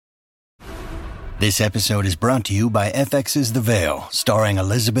This episode is brought to you by FX's The Veil, starring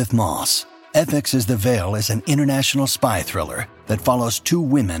Elizabeth Moss. FX's The Veil is an international spy thriller that follows two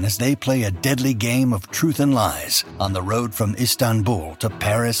women as they play a deadly game of truth and lies on the road from Istanbul to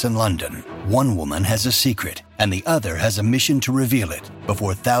Paris and London. One woman has a secret, and the other has a mission to reveal it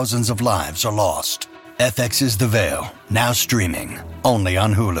before thousands of lives are lost. FX's The Veil, now streaming, only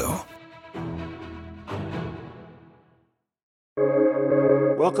on Hulu.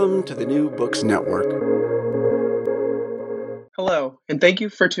 Welcome to the New Books Network. Hello, and thank you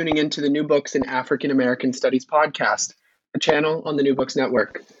for tuning in to the New Books in African American Studies podcast, a channel on the New Books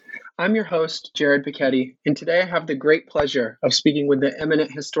Network. I'm your host, Jared Piketty, and today I have the great pleasure of speaking with the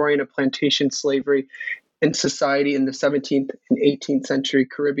eminent historian of plantation slavery and society in the 17th and 18th century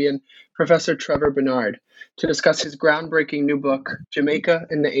Caribbean, Professor Trevor Bernard, to discuss his groundbreaking new book, Jamaica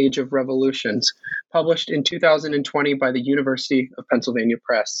in the Age of Revolutions, published in 2020 by the University of Pennsylvania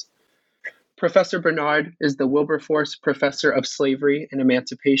Press. Professor Bernard is the Wilberforce Professor of Slavery and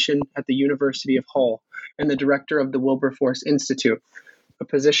Emancipation at the University of Hull and the director of the Wilberforce Institute, a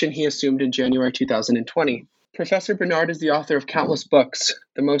position he assumed in January 2020. Professor Bernard is the author of countless books,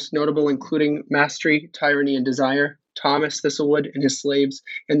 the most notable including Mastery, Tyranny, and Desire, Thomas Thistlewood and His Slaves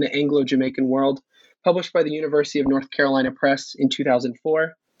in the Anglo-Jamaican World, published by the University of North Carolina Press in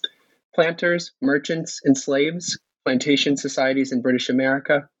 2004, Planters, Merchants, and Slaves, Plantation Societies in British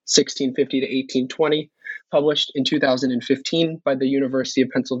America, 1650 to 1820, published in 2015 by the University of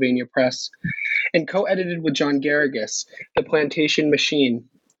Pennsylvania Press, and co-edited with John Garrigus, The Plantation Machine,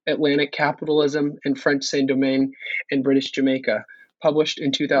 Atlantic Capitalism and French Saint-Domingue and British Jamaica, published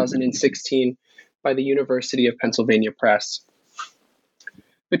in 2016 by the University of Pennsylvania Press.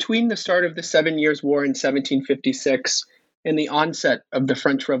 Between the start of the 7 Years' War in 1756 and the onset of the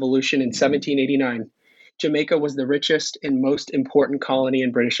French Revolution in 1789, Jamaica was the richest and most important colony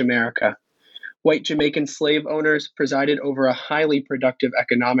in British America. White Jamaican slave owners presided over a highly productive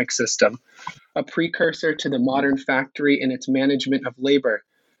economic system, a precursor to the modern factory in its management of labor,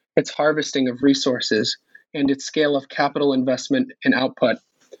 its harvesting of resources, and its scale of capital investment and output.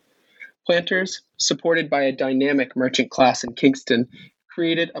 Planters, supported by a dynamic merchant class in Kingston,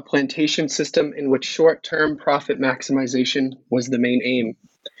 created a plantation system in which short-term profit maximization was the main aim.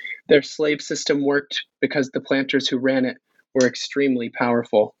 Their slave system worked because the planters who ran it were extremely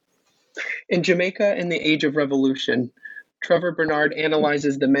powerful. In Jamaica in the Age of Revolution, Trevor Bernard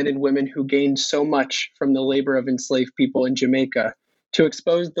analyzes the men and women who gained so much from the labor of enslaved people in Jamaica to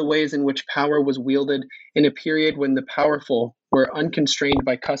expose the ways in which power was wielded in a period when the powerful were unconstrained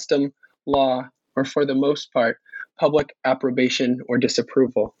by custom, law, or for the most part, public approbation or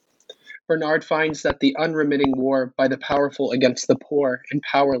disapproval. Bernard finds that the unremitting war by the powerful against the poor and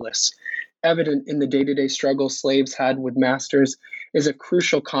powerless, evident in the day-to-day struggle slaves had with masters, is a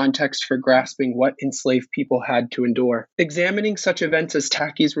crucial context for grasping what enslaved people had to endure. Examining such events as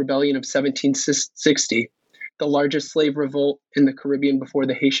Tacky's Rebellion of 1760, the largest slave revolt in the Caribbean before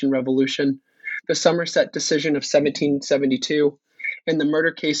the Haitian Revolution, the Somerset Decision of 1772, and the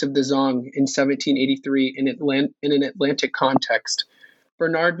murder case of the Zong in 1783 in an Atlantic context,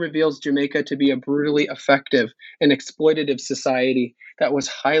 Bernard reveals Jamaica to be a brutally effective and exploitative society that was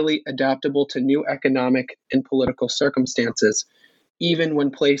highly adaptable to new economic and political circumstances, even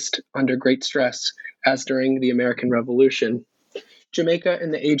when placed under great stress, as during the American Revolution. Jamaica in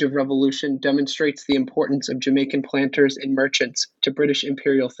the Age of Revolution demonstrates the importance of Jamaican planters and merchants to British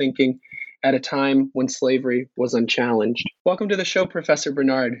imperial thinking at a time when slavery was unchallenged. Welcome to the show, Professor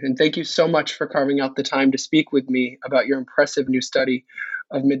Bernard, and thank you so much for carving out the time to speak with me about your impressive new study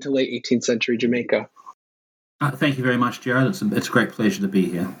of mid to late 18th century Jamaica. Thank you very much, Jared. It's a great pleasure to be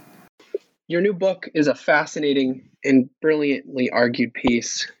here. Your new book is a fascinating and brilliantly argued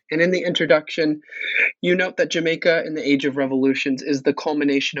piece. And in the introduction, you note that Jamaica in the Age of Revolutions is the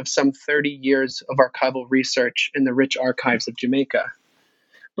culmination of some 30 years of archival research in the rich archives of Jamaica.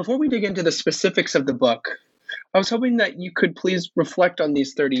 Before we dig into the specifics of the book, I was hoping that you could please reflect on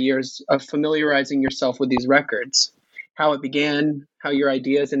these 30 years of familiarizing yourself with these records, how it began, how your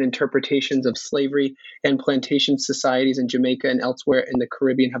ideas and interpretations of slavery and plantation societies in Jamaica and elsewhere in the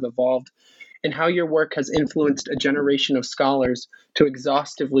Caribbean have evolved, and how your work has influenced a generation of scholars to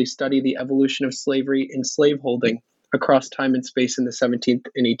exhaustively study the evolution of slavery and slaveholding across time and space in the 17th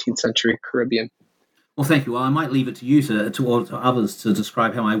and 18th century Caribbean. Well, thank you. Well, I might leave it to you to others to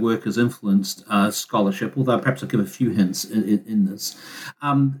describe how my work has influenced scholarship, although perhaps I'll give a few hints in this.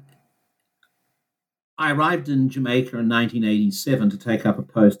 I arrived in Jamaica in 1987 to take up a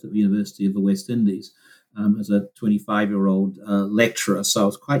post at the University of the West Indies as a 25-year-old lecturer, so I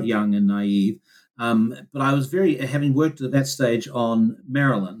was quite young and naive. But I was having worked at that stage on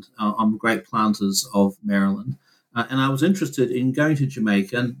Maryland, on the Great Planters of Maryland, and I was interested in going to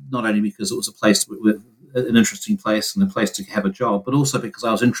Jamaica, not only because it was a place with an interesting place and a place to have a job, but also because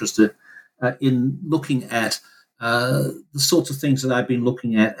I was interested in looking at the sorts of things that I've been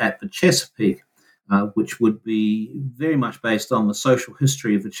looking at the Chesapeake, which would be very much based on the social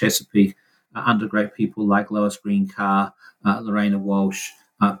history of the Chesapeake under great people like Lois Green Carr, Lorena Walsh,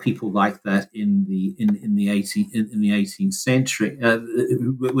 people like that in the 18th century,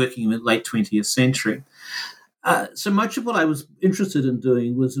 working in the late 20th century. So much of what I was interested in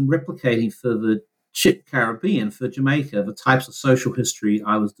doing was in replicating for the Caribbean, for Jamaica, the types of social history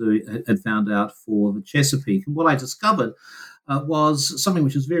I had found out for the Chesapeake. And what I discovered was something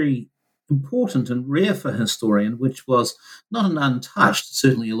which is very important and rare for a historian, which was not an untouched,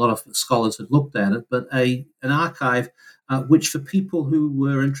 certainly a lot of scholars had looked at it, but an archive which for people who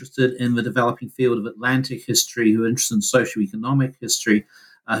were interested in the developing field of Atlantic history, who were interested in socioeconomic history,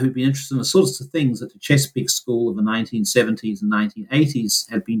 who'd been interested in the sorts of things that the Chesapeake School of the 1970s and 1980s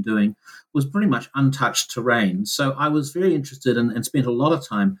had been doing, was pretty much untouched terrain. So I was very interested and spent a lot of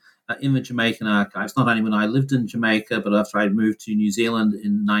time in the Jamaican archives, not only when I lived in Jamaica, but after I moved to New Zealand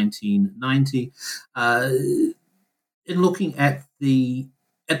in 1990, in looking at the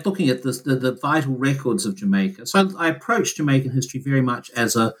vital records of Jamaica. So I approached Jamaican history very much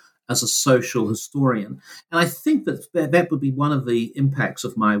as a social historian. And I think that would be one of the impacts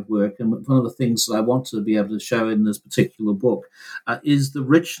of my work, and one of the things that I want to be able to show in this particular book is the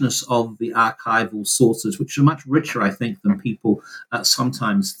richness of the archival sources, which are much richer, I think, than people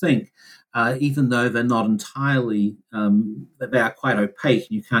sometimes think, even though they're not entirely, they are quite opaque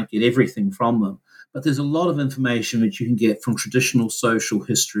and you can't get everything from them. But there's a lot of information that you can get from traditional social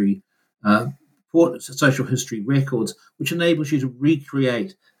history records, which enables you to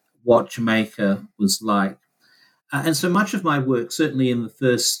recreate what Jamaica was like. And so much of my work, certainly in the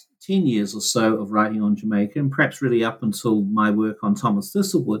first 10 years or so of writing on Jamaica, and perhaps really up until my work on Thomas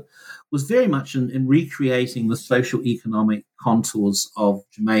Thistlewood, was very much in recreating the social economic contours of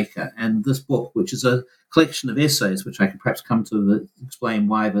Jamaica. And this book, which is a collection of essays, which I could perhaps come to explain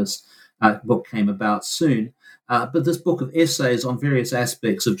why this book came about soon, but this book of essays on various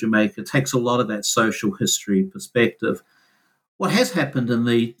aspects of Jamaica takes a lot of that social history perspective. What has happened in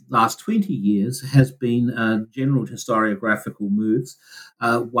the last 20 years has been general historiographical moves,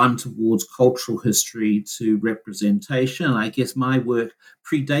 one towards cultural history to representation. And I guess my work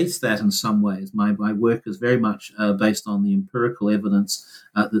predates that in some ways. My work is very much based on the empirical evidence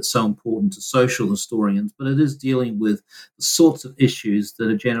that's so important to social historians, but it is dealing with the sorts of issues that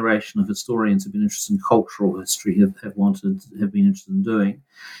a generation of historians who have been interested in cultural history have been interested in doing.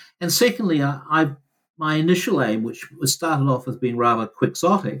 And secondly, my initial aim, which started off as being rather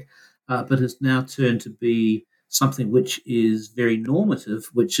quixotic, but has now turned to be something which is very normative,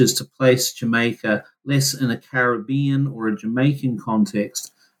 which is to place Jamaica less in a Caribbean or a Jamaican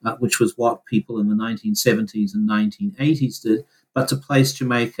context, which was what people in the 1970s and 1980s did, but to place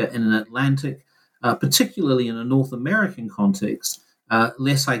Jamaica in an Atlantic, particularly in a North American context,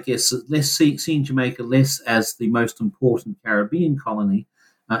 seeing Jamaica less as the most important Caribbean colony,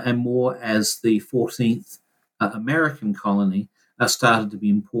 and more as the 14th American colony started to be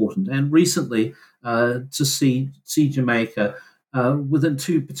important. And recently, to see Jamaica within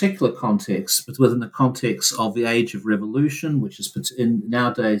two particular contexts, but within the context of the Age of Revolution, which is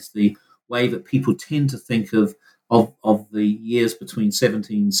nowadays the way that people tend to think of the years between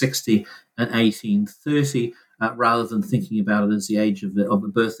 1760 and 1830, rather than thinking about it as the age of the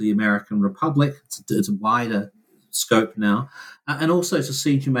birth of the American Republic. It's a wider scope now, and also to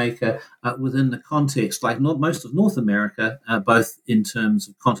see Jamaica within the context, like most of North America, both in terms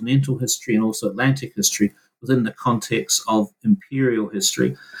of continental history and also Atlantic history, within the context of imperial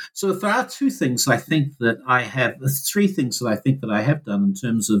history. So if there are three things that I think that I have done in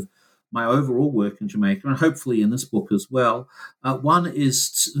terms of my overall work in Jamaica, and hopefully in this book as well.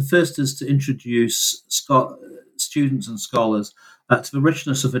 The first is to introduce students and scholars to the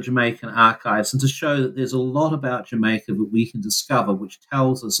richness of the Jamaican archives, and to show that there's a lot about Jamaica that we can discover, which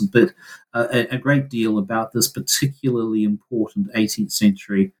tells us a great deal about this particularly important 18th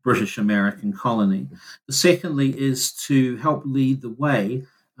century British American colony. The secondly is to help lead the way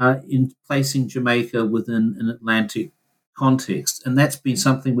in placing Jamaica within an Atlantic context, and that's been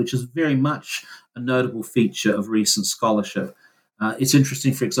something which is very much a notable feature of recent scholarship. It's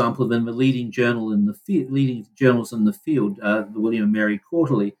interesting, for example, in the leading journals in the field, the William and Mary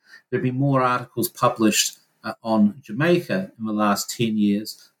Quarterly, there have been more articles published on Jamaica in the last 10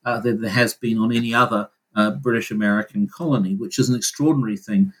 years than there has been on any other British American colony, which is an extraordinary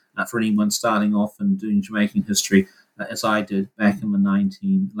thing for anyone starting off and doing Jamaican history, as I did back in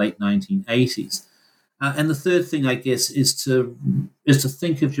the late 1980s. And the third thing, I guess, is to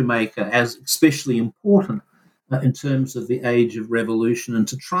think of Jamaica as especially important in terms of the age of revolution, and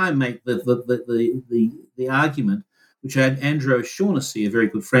to try and make the argument, which Andrew O'Shaughnessy, a very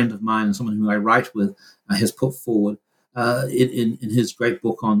good friend of mine and someone who I write with, has put forward in his great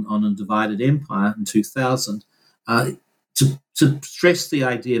book on a divided empire in 2000, to stress the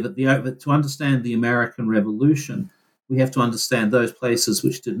idea that to understand the American Revolution, we have to understand those places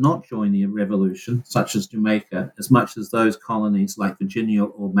which did not join the revolution, such as Jamaica, as much as those colonies like Virginia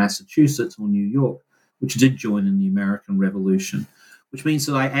or Massachusetts or New York, which did join in the American Revolution. Which means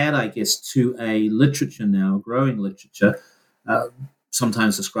that I add, I guess, to a literature now, growing literature,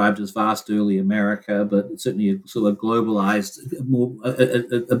 sometimes described as vast early America, but certainly a sort of globalized,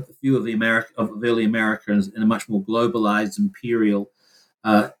 a view of early America in a much more globalized, imperial,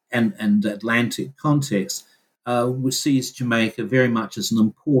 and Atlantic context, which sees Jamaica very much as an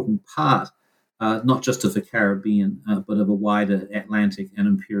important part, not just of the Caribbean, but of a wider Atlantic and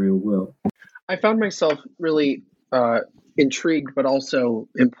imperial world. I found myself really intrigued, but also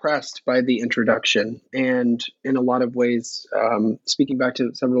impressed by the introduction. And in a lot of ways, speaking back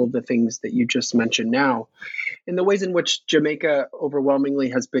to several of the things that you just mentioned now, in the ways in which Jamaica overwhelmingly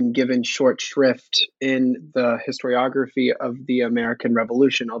has been given short shrift in the historiography of the American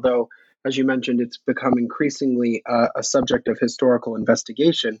Revolution, although, as you mentioned, it's become increasingly a subject of historical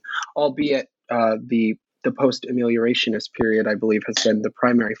investigation, albeit the post-ameliorationist period, I believe, has been the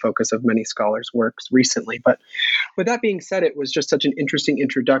primary focus of many scholars' works recently. But with that being said, it was just such an interesting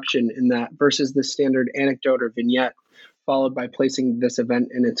introduction in that versus the standard anecdote or vignette, followed by placing this event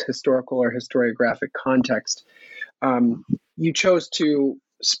in its historical or historiographic context. You chose to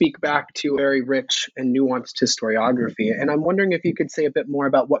speak back to very rich and nuanced historiography. And I'm wondering if you could say a bit more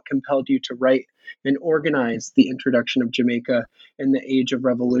about what compelled you to write and organize the introduction of Jamaica in the age of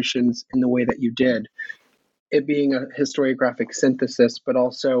revolutions in the way that you did. It being a historiographic synthesis, but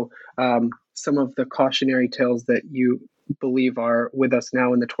also some of the cautionary tales that you believe are with us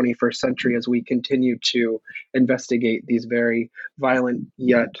now in the 21st century as we continue to investigate these very violent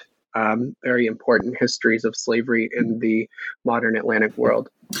yet very important histories of slavery in the modern Atlantic world.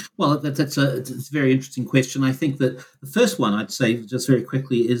 Well, it's a very interesting question. I think that the first one I'd say just very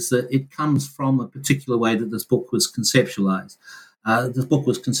quickly is that it comes from a particular way that this book was conceptualized. This book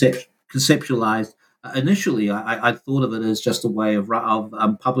was conceptualized. Initially, I thought of it as just a way of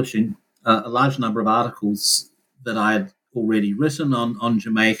publishing a large number of articles that I had already written on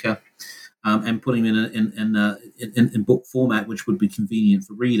Jamaica, and putting them in book format, which would be convenient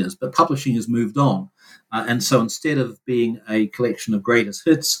for readers. But publishing has moved on, and so instead of being a collection of greatest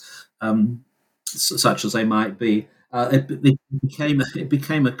hits, such as they might be, it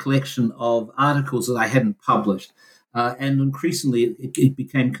became a collection of articles that I hadn't published. And increasingly, it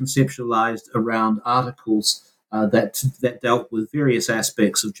became conceptualized around articles that dealt with various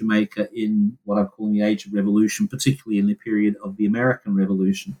aspects of Jamaica in what I'm calling the Age of Revolution, particularly in the period of the American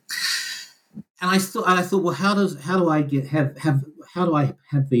Revolution. And I thought, well, how do I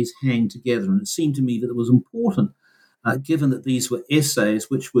have these hang together? And it seemed to me that it was important, given that these were essays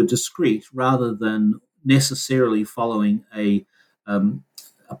which were discrete rather than necessarily following a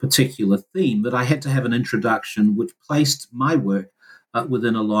particular theme, that I had to have an introduction which placed my work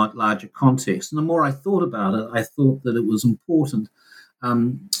within a larger context. And the more I thought about it, I thought that it was important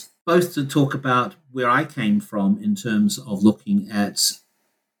both to talk about where I came from in terms of looking at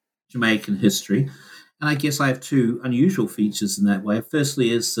Jamaican history. And I guess I have two unusual features in that way. Firstly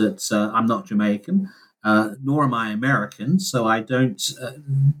is that I'm not Jamaican, nor am I American, so I don't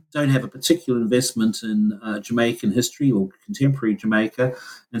have a particular investment in Jamaican history or contemporary Jamaica,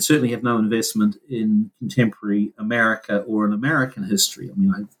 and certainly have no investment in contemporary America or in American history. I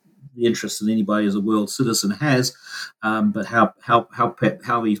mean, the interest that anybody as a world citizen has, but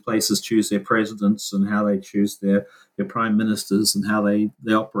how these places choose their presidents and how they choose their prime ministers and how they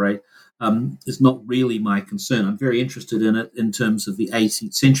operate is not really my concern. I'm very interested in it in terms of the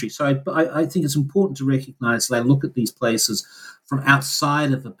 18th century. So I think it's important to recognize that I look at these places from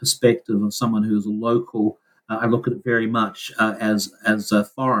outside of the perspective of someone who is a local. I look at it very much as a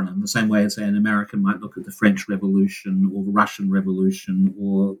foreigner, in the same way as an American might look at the French Revolution or the Russian Revolution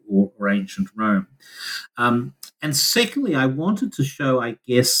or ancient Rome. And secondly, I wanted to show, I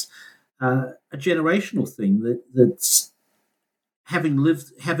guess, a generational thing that's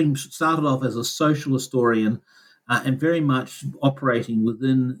having started off as a social historian and very much operating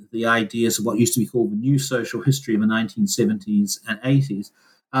within the ideas of what used to be called the new social history of the 1970s and 80s,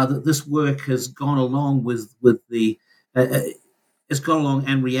 that this work has gone along with the has gone along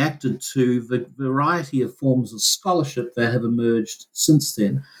and reacted to the variety of forms of scholarship that have emerged since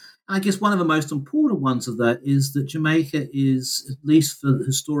then. And I guess one of the most important ones of that is that Jamaica is, at least for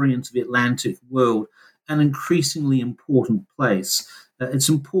historians of the Atlantic world, an increasingly important place. It's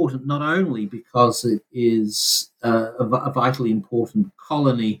important not only because it is a vitally important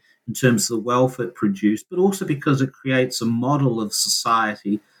colony in terms of the wealth it produced, but also because it creates a model of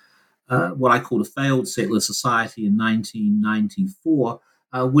society, what I call the failed settler society in 1994,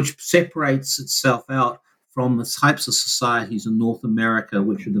 which separates itself out from the types of societies in North America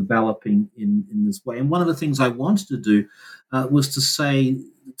which are developing in this way. And one of the things I wanted to do was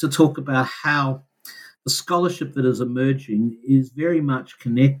to talk about how the scholarship that is emerging is very much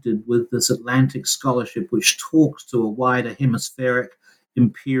connected with this Atlantic scholarship, which talks to a wider hemispheric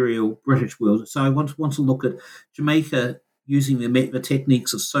imperial British world. So I want to look at Jamaica using the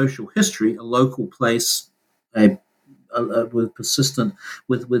techniques of social history, a local place, with persistent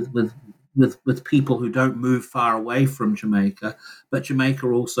with people who don't move far away from Jamaica, but Jamaica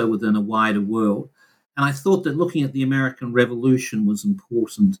also within a wider world. And I thought that looking at the American Revolution was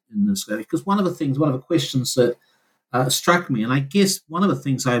important in this area, because one of the questions that struck me, and I guess one of the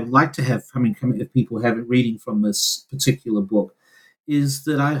things I would like to have if people have it reading from this particular book, is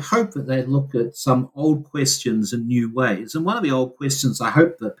that I hope that they look at some old questions in new ways. And one of the old questions I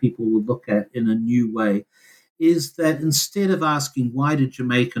hope that people will look at in a new way is that instead of asking why did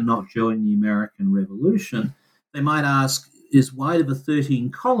Jamaica not join the American Revolution, they might ask, is why did the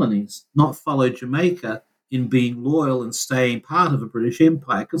 13 colonies not follow Jamaica in being loyal and staying part of a British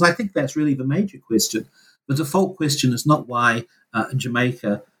Empire? Because I think that's really the major question. The default question is not why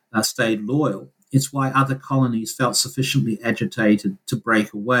Jamaica stayed loyal. It's why other colonies felt sufficiently agitated to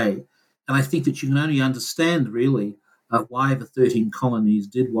break away. And I think that you can only understand really why the 13 colonies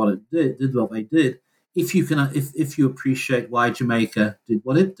did what they did, if you appreciate why Jamaica did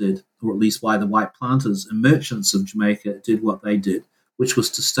what it did, or at least why the white planters and merchants of Jamaica did what they did, which was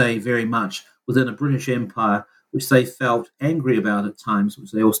to stay very much within a British Empire, which they felt angry about at times,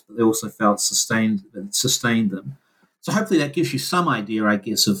 which they also felt sustained them. So hopefully that gives you some idea, I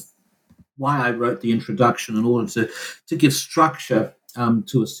guess, of why I wrote the introduction, in order to give structure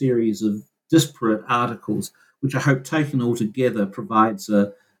to a series of disparate articles, which I hope taken all together provides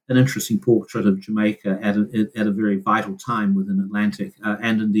an interesting portrait of Jamaica at a very vital time within Atlantic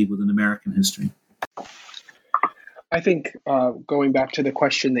and indeed within American history. I think going back to the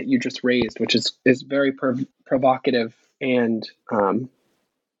question that you just raised, which is very provocative and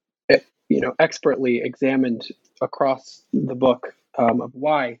expertly examined across the book of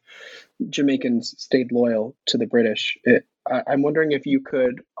why Jamaicans stayed loyal to the British. I'm wondering if you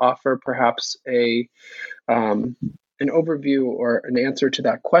could offer perhaps an overview or an answer to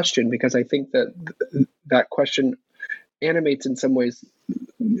that question, because I think that question animates in some ways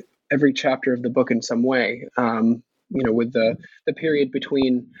every chapter of the book in some way. With the period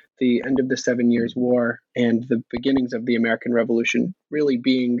between the end of the 7 Years' War and the beginnings of the American Revolution really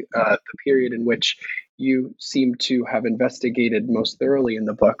being the period in which you seem to have investigated most thoroughly in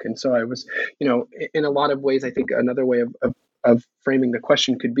the book. And so I was, in a lot of ways, I think another way of framing the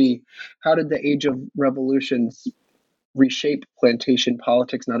question could be, how did the Age of Revolutions reshape plantation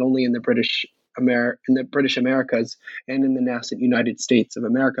politics, not only in the British Americas and in the nascent United States of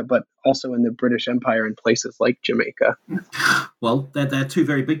America, but also in the British Empire in places like Jamaica? Well, there are two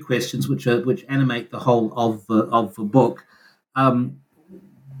very big questions which animate the whole of the book.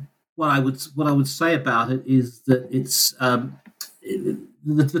 What I would say about it is that it's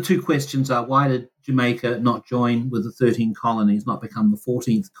the two questions are, why did Jamaica not join with the 13 colonies, not become the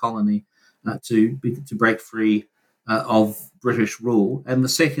 14th colony to break free of British rule? And the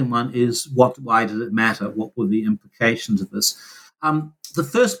second one is, why did it matter? What were the implications of this? The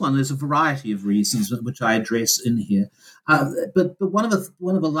first one, there's a variety of reasons which I address in here, but one of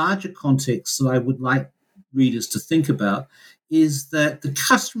the larger contexts that I would like readers to think about is that the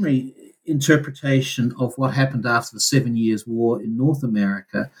customary interpretation of what happened after the 7 Years' War in North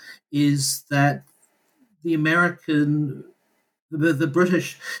America is that the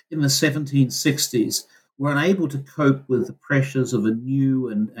British in the 1760s were unable to cope with the pressures of a new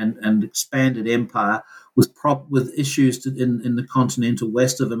and expanded empire, with issues in the continental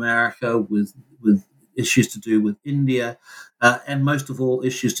west of America, with issues to do with India, and most of all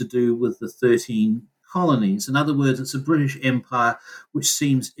issues to do with the 13 colonies. In other words, it's a British Empire which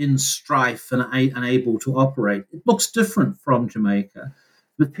seems in strife and unable to operate. It looks different from Jamaica.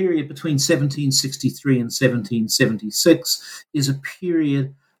 The period between 1763 and 1776 is a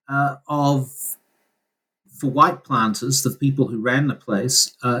period of for white planters, the people who ran the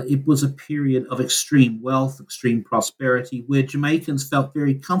place, it was a period of extreme wealth, extreme prosperity, where Jamaicans felt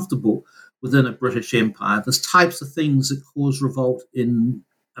very comfortable within a British empire. The types of things that caused revolt in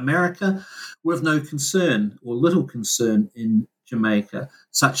America were of no concern or little concern in Jamaica,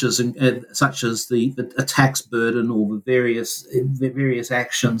 such as the tax burden or the various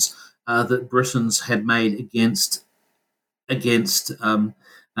actions that Britons had made against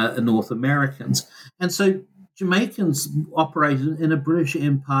North Americans. And so Jamaicans operated in a British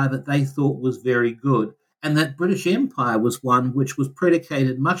empire that they thought was very good. And that British Empire was one which was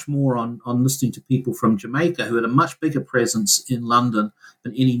predicated much more on listening to people from Jamaica, who had a much bigger presence in London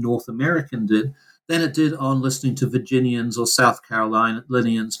than any North American did, than it did on listening to Virginians or South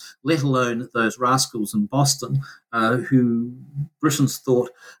Carolinians, let alone those rascals in Boston, who Britons thought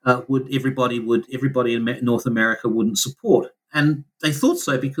everybody in North America wouldn't support. And they thought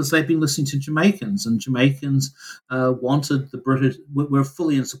so because they'd been listening to Jamaicans, and Jamaicans wanted the British, were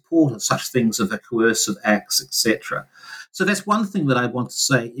fully in support of such things as the coercive acts, etc. So that's one thing that I want to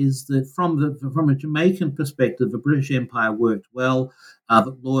say, is that from a Jamaican perspective, the British Empire worked well,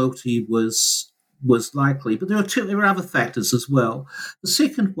 but loyalty was likely. But there were other factors as well. The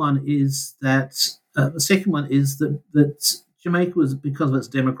second one is that Jamaica was, because of its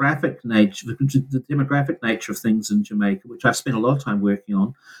demographic nature, the demographic nature of things in Jamaica, which I've spent a lot of time working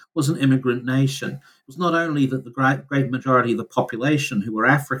on, was an immigrant nation. It was not only that the great majority of the population, who were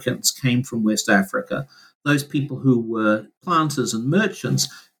Africans, came from West Africa. Those people who were planters and merchants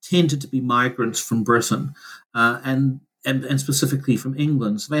tended to be migrants from Britain and specifically from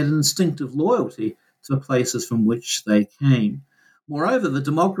England. So they had an instinctive loyalty to the places from which they came. Moreover, the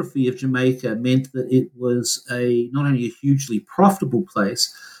demography of Jamaica meant that it was not only a hugely profitable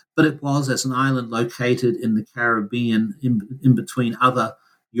place, but it was, as an island located in the Caribbean, in between other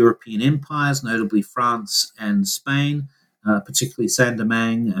European empires, notably France and Spain, particularly Saint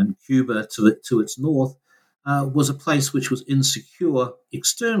Domingue and Cuba to its north, was a place which was insecure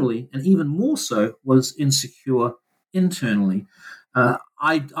externally, and even more so was insecure internally.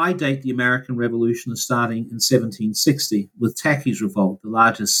 I date the American Revolution as starting in 1760 with Tacky's Revolt, the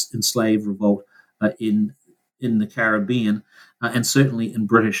largest enslaved revolt in the Caribbean, and certainly in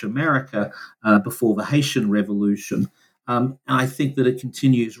British America before the Haitian Revolution. And I think that it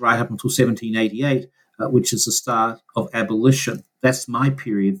continues right up until 1788, which is the start of abolition. That's my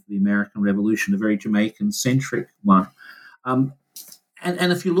period for the American Revolution, a very Jamaican-centric one. And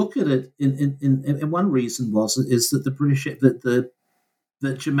if you look at it, in one reason is that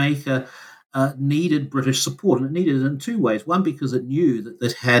that Jamaica needed British support, and it needed it in two ways. One, because it knew that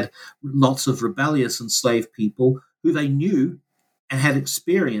it had lots of rebellious enslaved people who they knew and had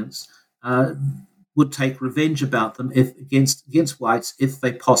experience would take revenge about them against whites if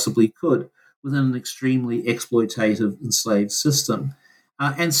they possibly could, within an extremely exploitative enslaved system.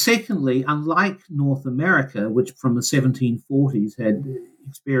 And secondly, unlike North America, which from the 1740s had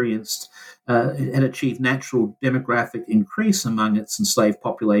achieved natural demographic increase among its enslaved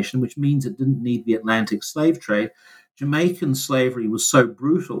population, which means it didn't need the Atlantic slave trade, Jamaican slavery was so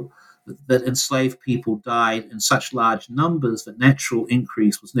brutal that enslaved people died in such large numbers that natural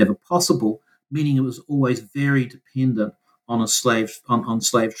increase was never possible, meaning it was always very dependent on slave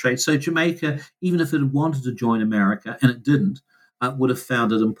trade. So Jamaica, even if it had wanted to join America, and it didn't, would have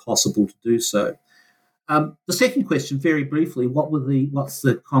found it impossible to do so. The second question, very briefly, what's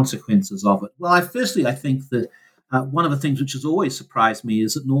the consequences of it? Well, I think that one of the things which has always surprised me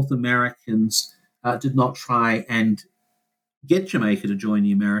is that North Americans did not try and get Jamaica to join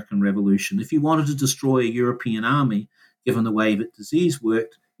the American Revolution. If you wanted to destroy a European army, given the way that disease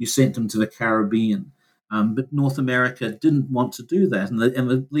worked, you sent them to the Caribbean. But North America didn't want to do that, and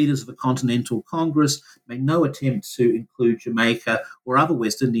the leaders of the Continental Congress made no attempt to include Jamaica or other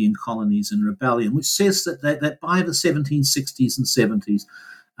West Indian colonies in rebellion, which says that by the 1760s and 70s,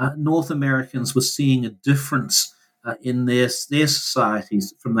 North Americans were seeing a difference in their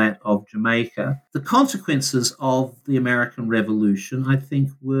societies from that of Jamaica. The consequences of the American Revolution, I think,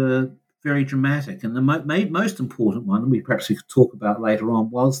 were very dramatic. And the most important one, and we perhaps could talk about later on,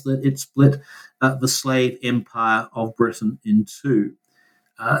 was that it split the slave empire of Britain in two.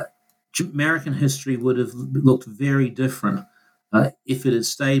 American history would have looked very different if it had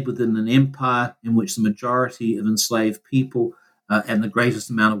stayed within an empire in which the majority of enslaved people and the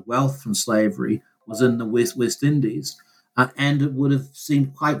greatest amount of wealth from slavery was in the West Indies. And it would have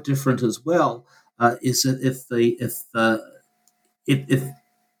seemed quite different as well if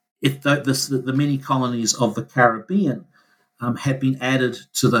the many colonies of the Caribbean had been added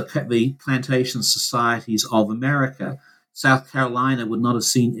to the plantation societies of America. South Carolina would not have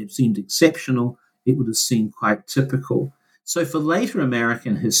seemed exceptional it would have seemed quite typical. So for later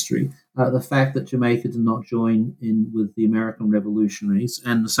American history, the fact that Jamaica did not join in with the American revolutionaries,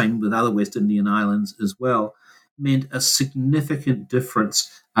 and the same with other West Indian islands as well, meant a significant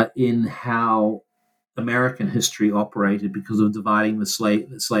difference in how American history operated because of dividing the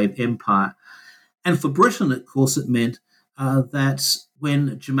slave empire. And for Britain, of course, it meant that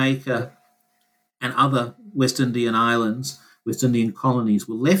when Jamaica and other West Indian islands, West Indian colonies,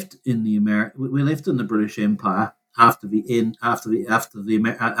 were left in the British Empire after the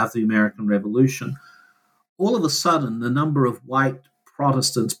American Revolution, all of a sudden the number of white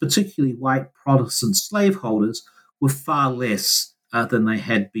Protestants, particularly white Protestant slaveholders, were far less than they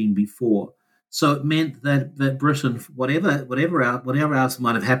had been before. So it meant that Britain, whatever else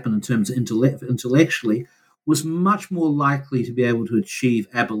might have happened in terms of intellectually, was much more likely to be able to achieve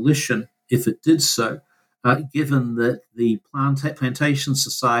abolition if it did so, given that the plantation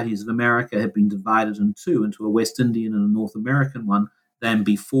societies of America had been divided into a West Indian and a North American one than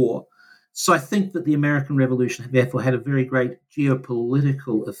before. So I think that the American Revolution therefore had a very great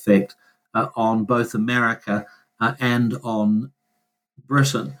geopolitical effect on both America and on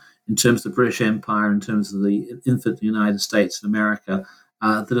Britain, in terms of the British Empire, in terms of the infant United States of America,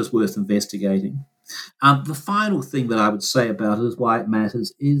 that is worth investigating. The final thing that I would say about it, is why it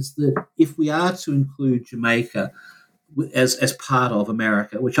matters, is that if we are to include Jamaica as part of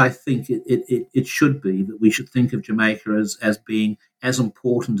America, which I think it should be, that we should think of Jamaica as being as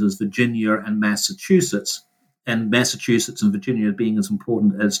important as Virginia and Massachusetts and Virginia being as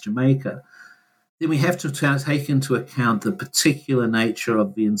important as Jamaica, then we have to take into account the particular nature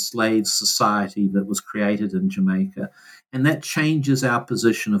of the enslaved society that was created in Jamaica. And that changes our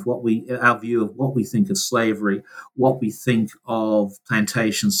position of our view of what we think of slavery, what we think of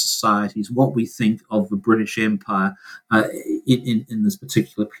plantation societies, what we think of the British Empire in this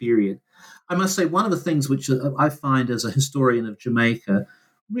particular period. I must say, one of the things which I find as a historian of Jamaica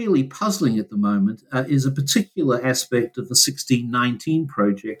really puzzling at the moment is a particular aspect of the 1619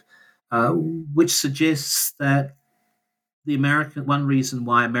 Project, which suggests that one reason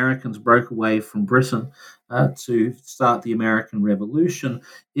why Americans broke away from Britain to start the American Revolution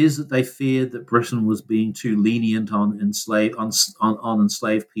is that they feared that Britain was being too lenient on enslaved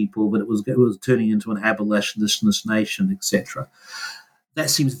people, that it was turning into an abolitionist nation, etc. That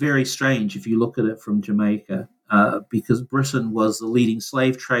seems very strange if you look at it from Jamaica, because Britain was the leading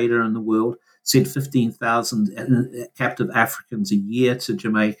slave trader in the world, sent 15,000 captive Africans a year to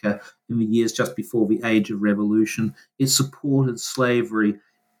Jamaica in the years just before the Age of Revolution. It supported slavery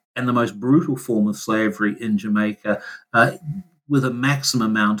and the most brutal form of slavery in Jamaica with a maximum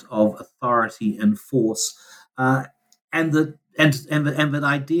amount of authority and force, and that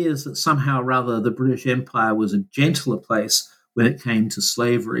ideas that somehow or other the British Empire was a gentler place when it came to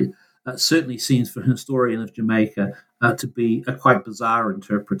slavery certainly seems, for a historian of Jamaica, to be a quite bizarre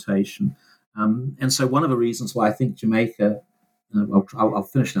interpretation. And so one of the reasons why I think Jamaica, I'll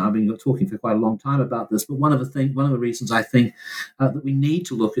finish now, I've been talking for quite a long time about this, but one of the reasons I think that we need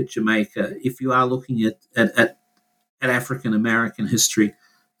to look at Jamaica, if you are looking at African-American history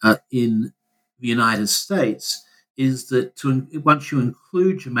in the United States, is that once you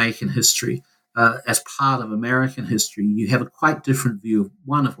include Jamaican history as part of American history, you have a quite different view of,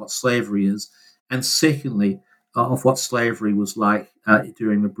 one, of what slavery is, and secondly, of what slavery was like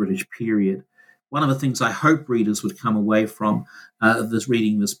during the British period. One of the things I hope readers would come away from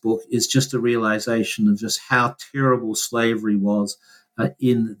reading this book is just a realization of just how terrible slavery was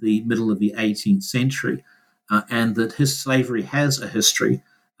in the middle of the 18th century, and that slavery has a history,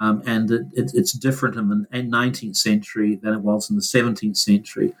 and that it's different in the 19th century than it was in the 17th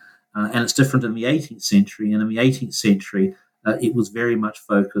century, and it's different in the 18th century. And in the 18th century, it was very much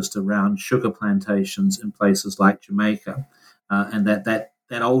focused around sugar plantations in places like Jamaica, and that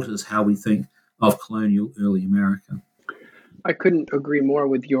alters how we think of colonial early America. I couldn't agree more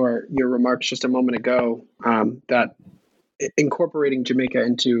with your remarks just a moment ago, that incorporating Jamaica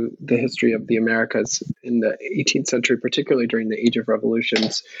into the history of the Americas in the 18th century, particularly during the Age of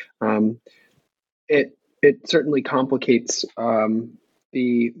Revolutions, it certainly complicates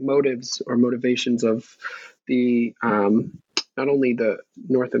the motives or motivations of the not only the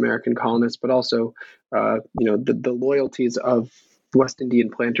North American colonists, but also the loyalties of West Indian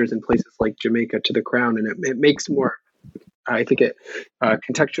planters in places like Jamaica to the crown, and it makes more. I think it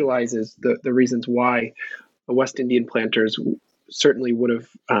contextualizes the reasons why the West Indian planters certainly would have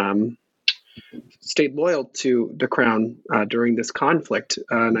stayed loyal to the crown during this conflict.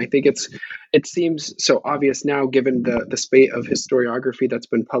 And I think it seems so obvious now, given the spate of historiography that's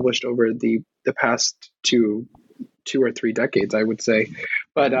been published over the past two or three decades, I would say,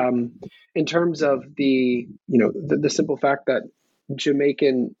 But in terms of the simple fact that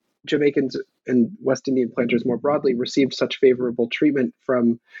Jamaicans and West Indian planters more broadly received such favorable treatment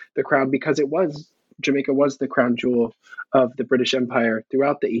from the crown because Jamaica was the crown jewel of the British Empire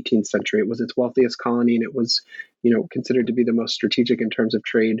throughout the 18th century. It was its wealthiest colony, and it was, considered to be the most strategic in terms of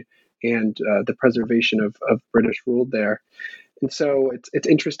trade and the preservation of British rule there. And so it's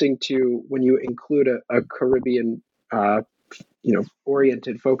interesting to, when you include a Caribbean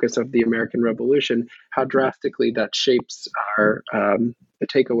oriented focus of the American Revolution, how drastically that shapes our the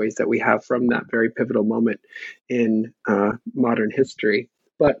takeaways that we have from that very pivotal moment in modern history.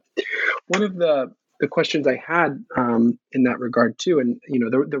 But one of the questions I had in that regard too, and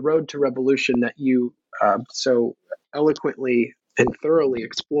the road to revolution that you so eloquently and thoroughly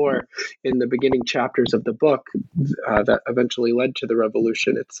explore in the beginning chapters of the book that eventually led to the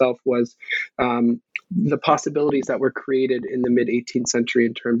revolution itself was the possibilities that were created in the mid 18th century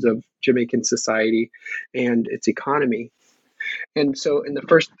in terms of Jamaican society and its economy. And so in the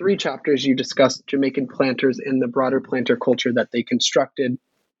first 3 chapters, you discussed Jamaican planters and the broader planter culture that they constructed,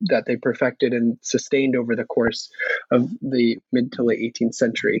 that they perfected and sustained over the course of the mid to late 18th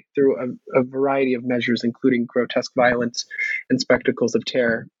century through a variety of measures, including grotesque violence and spectacles of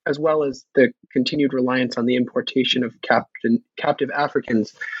terror, as well as the continued reliance on the importation of captive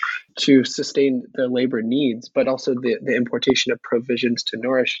Africans to sustain their labor needs, but also the importation of provisions to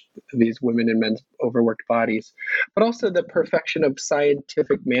nourish these women and men's overworked bodies, but also the perfection of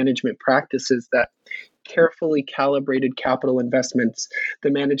scientific management practices that carefully calibrated capital investments,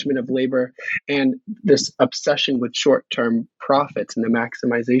 the management of labor, and this obsession with short-term profits and the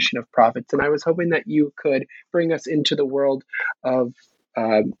maximization of profits. And I was hoping that you could bring us into the world of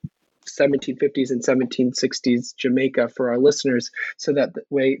 1750s and 1760s Jamaica for our listeners, so that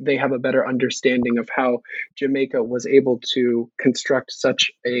way they have a better understanding of how Jamaica was able to construct such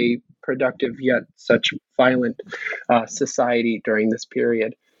a productive yet such violent society during this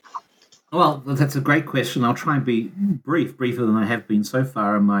period. Well, that's a great question. I'll try and be briefer than I have been so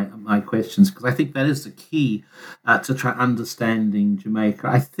far in my questions, because I think that is the key to try understanding Jamaica.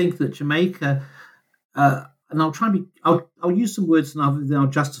 I think that Jamaica, and I'll try and I'll use some words and then I'll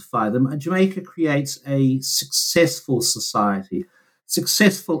justify them. Jamaica creates a successful society,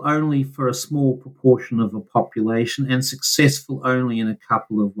 successful only for a small proportion of a population and successful only in a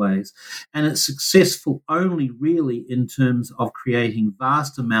couple of ways. And it's successful only really in terms of creating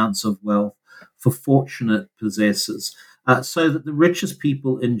vast amounts of wealth for fortunate possessors. So that the richest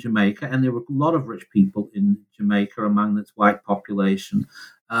people in Jamaica, and there were a lot of rich people in Jamaica among its white population,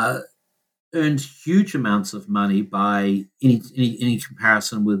 earned huge amounts of money by any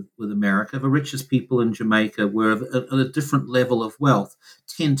comparison with America. The richest people in Jamaica were at a different level of wealth,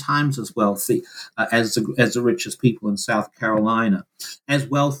 10 times as wealthy as the richest people in South Carolina, as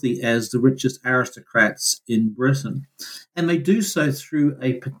wealthy as the richest aristocrats in Britain. And they do so through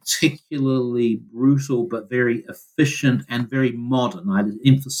a particularly brutal but very efficient and very modern, I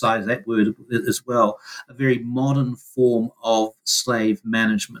emphasize that word as well, a very modern form of slave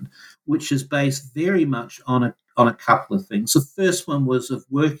management, which is based very much on a couple of things. The first one was of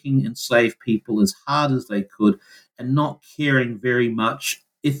working enslaved people as hard as they could and not caring very much,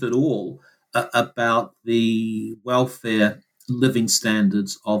 if at all, about the welfare living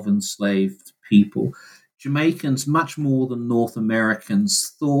standards of enslaved people. Jamaicans, much more than North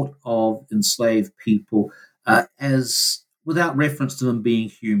Americans, thought of enslaved people as, without reference to them being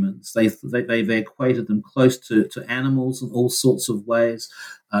humans. They equated them close to animals in all sorts of ways.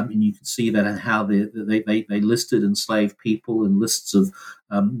 And you can see that in how they listed enslaved people in lists of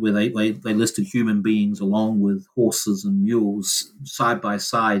where they listed human beings along with horses and mules side by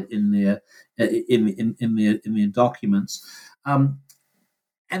side in their documents.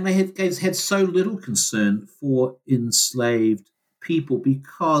 And they had so little concern for enslaved people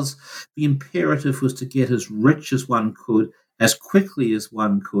because the imperative was to get as rich as one could, as quickly as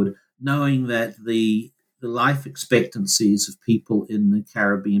one could, knowing that the life expectancies of people in the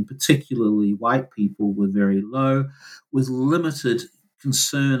Caribbean, particularly white people, were very low, with limited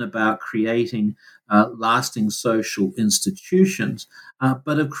concern about creating lasting social institutions,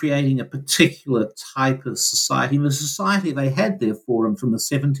 but of creating a particular type of society. And the society they had there for them from the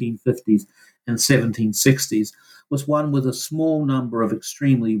 1750s and 1760s was one with a small number of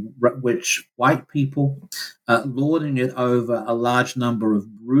extremely rich white people, lording it over a large number of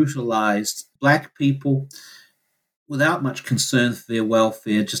brutalized black people, without much concern for their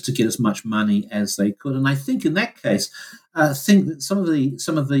welfare, just to get as much money as they could. And I think in that case, I think that some of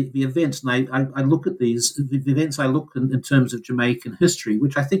the events, and I look at these the events I look in terms of Jamaican history,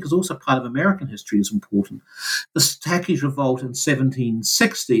 which I think is also part of American history, is important. The Takies Revolt in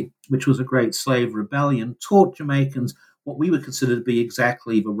 1760, which was a great slave rebellion, taught Jamaicans what we would consider to be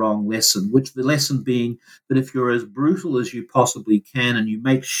exactly the wrong lesson, which the lesson being that if you're as brutal as you possibly can and you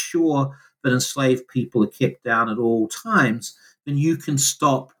make sure that enslaved people are kept down at all times, then you can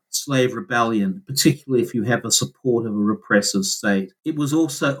stop slave rebellion, particularly if you have the support of a repressive state. It was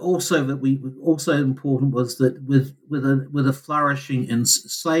also important was that with a flourishing in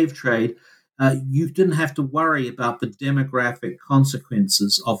slave trade, you didn't have to worry about the demographic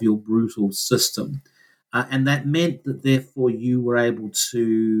consequences of your brutal system. And that meant that, therefore, you were able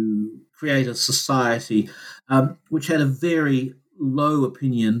to create a society which had a very low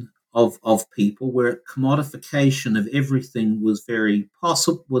opinion of people, where commodification of everything was very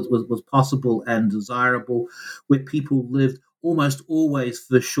possible, was possible and desirable, where people lived almost always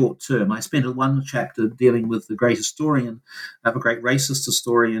for the short term. I spent one chapter dealing with the great historian, a great racist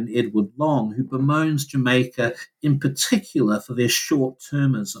historian, Edward Long, who bemoans Jamaica in particular for their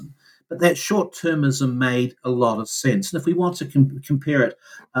short-termism. But that short-termism made a lot of sense. And if we want to compare it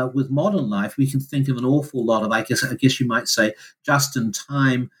with modern life, we can think of an awful lot of, I guess you might say,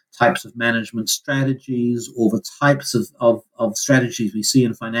 just-in-time types of management strategies, or the types of strategies we see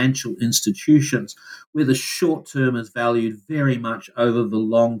in financial institutions, where the short term is valued very much over the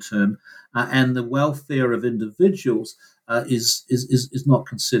long term, and the welfare of individuals is not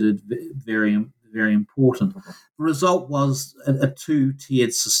considered very important. The result was a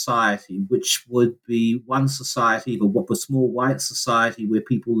two-tiered society, which would be one society, a small white society, where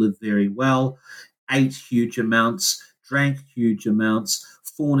people lived very well, ate huge amounts, drank huge amounts,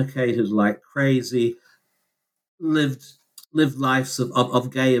 fornicated like crazy, lived lives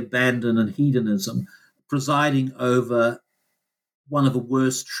of gay abandon and hedonism, presiding over one of the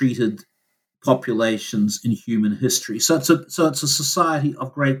worst treated populations in human history. So it's a society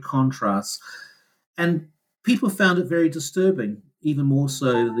of great contrasts. And people found it very disturbing, even more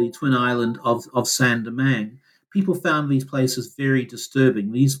so the twin island of Saint-Domingue. People found these places very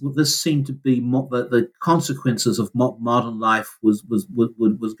disturbing. This seemed to be the consequences of what modern life was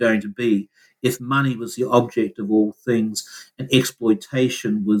going to be if money was the object of all things and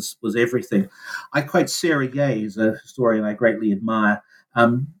exploitation was everything. I quote Sarah Yates, a historian I greatly admire,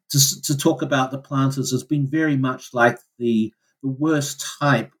 to talk about the planters as being very much like the worst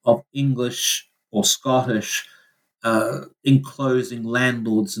type of English or Scottish enclosing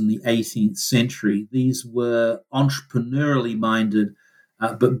landlords in the 18th century. These were entrepreneurially minded,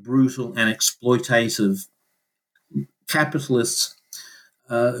 but brutal and exploitative capitalists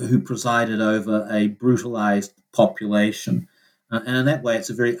who presided over a brutalized population. And in that way, it's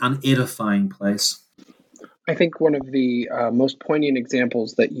a very unedifying place. I think one of the most poignant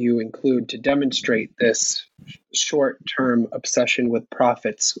examples that you include to demonstrate this short-term obsession with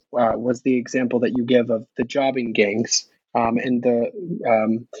profits was the example that you give of the jobbing gangs and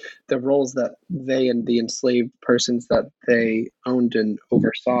the roles that they and the enslaved persons that they owned and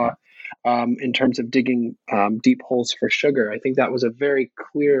oversaw in terms of digging deep holes for sugar. I think that was a very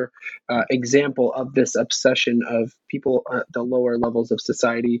clear example of this obsession of people at the lower levels of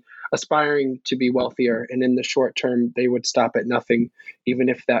society aspiring to be wealthier, and in the short term, they would stop at nothing, even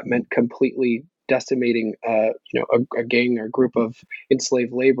if that meant completely decimating, a gang or group of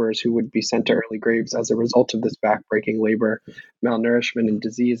enslaved laborers who would be sent to early graves as a result of this backbreaking labor, malnourishment, and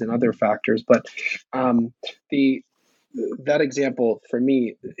disease, and other factors. But that example for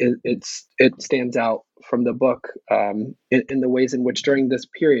me, it stands out from the book in the ways in which during this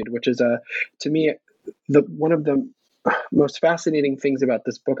period, which is to me one of the most fascinating things about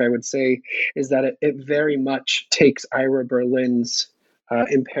this book, I would say, is that it very much takes Ira Berlin's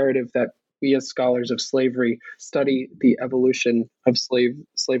imperative that we as scholars of slavery study the evolution of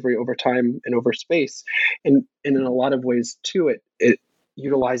slavery over time and over space, and in a lot of ways too, it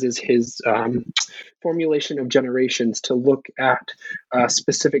utilizes his formulation of generations to look at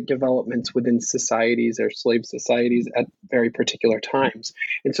specific developments within societies or slave societies at very particular times.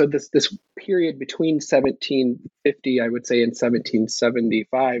 And so this period between 1750, I would say, and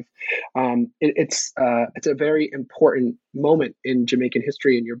 1775, it's a very important moment in Jamaican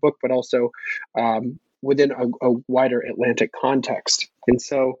history in your book, but also within a wider Atlantic context. And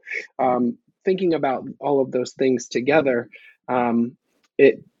so thinking about all of those things together,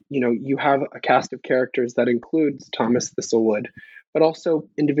 you have a cast of characters that includes Thomas Thistlewood, but also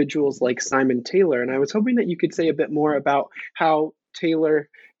individuals like Simon Taylor. And I was hoping that you could say a bit more about how Taylor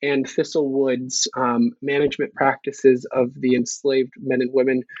and Thistlewood's management practices of the enslaved men and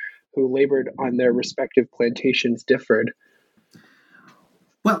women who labored on their respective plantations differed?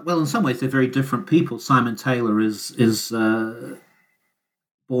 Well, in some ways they're very different people. Simon Taylor is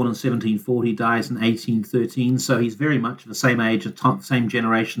born in 1740, dies in 1813, so he's very much the same age, same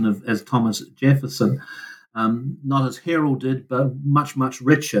generation as Thomas Jefferson. Not as heralded, but much, much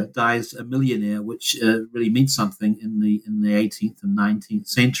richer, dies a millionaire, which really means something in the 18th and 19th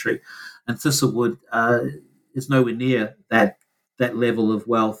century. And Thistlewood is nowhere near that level of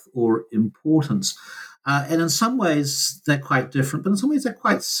wealth or importance. And in some ways, they're quite different, but in some ways, they're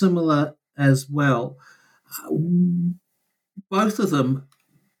quite similar as well. Both of them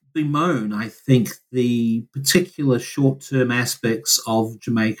bemoan, I think, the particular short-term aspects of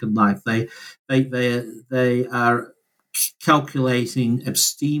Jamaican life. They are calculating,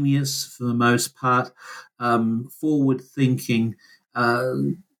 abstemious for the most part, forward-thinking,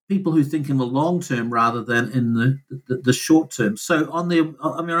 people who think in the long term rather than in the short term. So on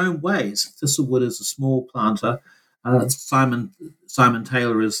their own ways, Thistlewood is a small planter. Simon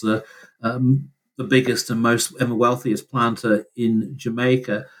Taylor is the biggest and the wealthiest planter in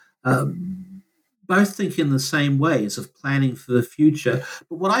Jamaica. Both think in the same ways of planning for the future.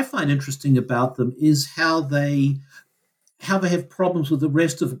 But what I find interesting about them is how they have problems with the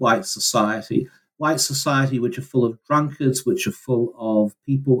rest of white society. White society, which are full of drunkards, which are full of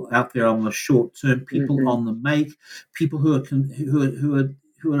people out there on the short term, people on the make, people who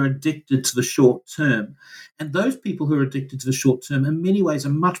are addicted to the short term. And those people who are addicted to the short term in many ways are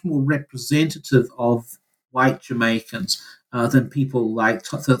much more representative of white Jamaicans than people like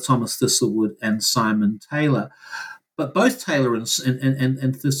Thomas Thistlewood and Simon Taylor. But both Taylor and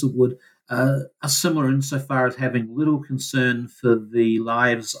Thistlewood are similar insofar as having little concern for the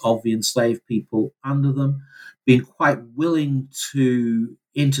lives of the enslaved people under them, being quite willing to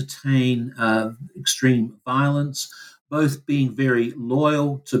entertain extreme violence, both being very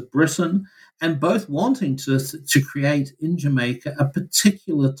loyal to Britain, and both wanting to create in Jamaica a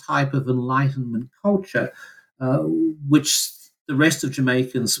particular type of Enlightenment culture, which the rest of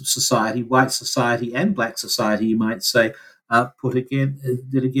Jamaican society, white society and black society, you might say,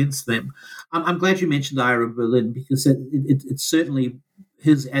 did against them. I'm glad you mentioned Ira Berlin, because it's certainly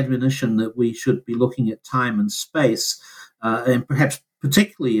his admonition that we should be looking at time and space, and perhaps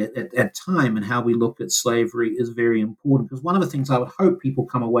particularly at time and how we look at slavery is very important. Because one of the things I would hope people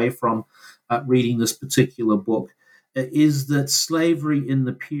come away from reading this particular book is that slavery in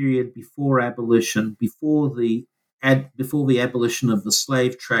the period before abolition, before the abolition of the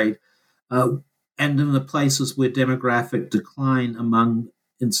slave trade, and in the places where demographic decline among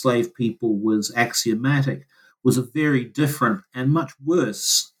enslaved people was axiomatic, was a very different and much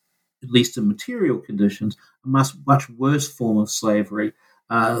worse, at least in material conditions, a much worse form of slavery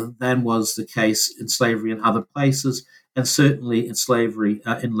than was the case in slavery in other places, and certainly in slavery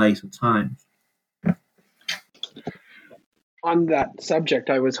in later times. On that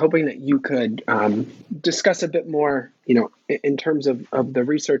subject, I was hoping that you could discuss a bit more, in terms of the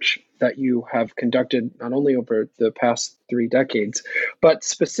research that you have conducted, not only over the past 3 decades, but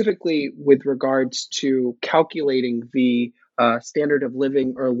specifically with regards to calculating the standard of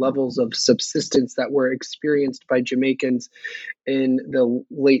living or levels of subsistence that were experienced by Jamaicans in the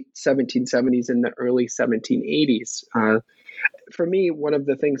late 1770s and the early 1780s. For me, one of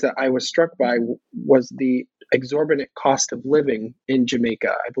the things that I was struck by was the exorbitant cost of living in Jamaica.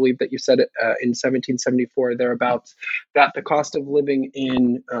 I believe that you said it in 1774, thereabouts, that the cost of living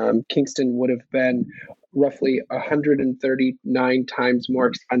in Kingston would have been roughly 139 times more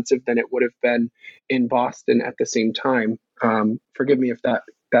expensive than it would have been in Boston at the same time. Forgive me if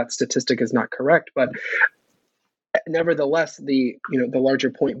that statistic is not correct, but nevertheless, the larger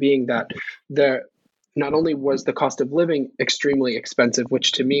point being that not only was the cost of living extremely expensive,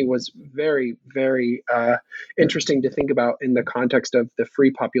 which to me was very, very interesting to think about in the context of the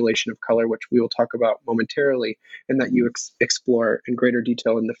free population of color, which we will talk about momentarily, and that you explore in greater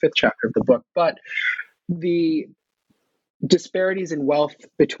detail in the 5th chapter of the book. But the disparities in wealth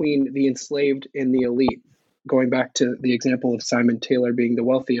between the enslaved and the elite, going back to the example of Simon Taylor being the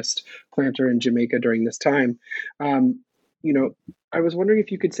wealthiest planter in Jamaica during this time, I was wondering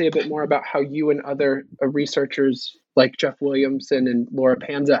if you could say a bit more about how you and other researchers like Jeff Williamson and Laura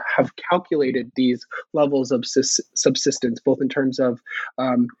Panza have calculated these levels of subsistence, both in terms of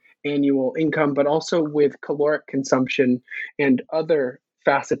annual income, but also with caloric consumption and other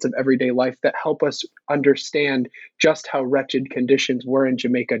facets of everyday life that help us understand just how wretched conditions were in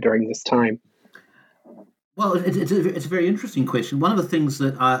Jamaica during this time. Well, it's a very interesting question. One of the things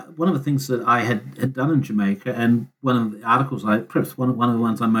that I had done in Jamaica, and one of the articles perhaps one of the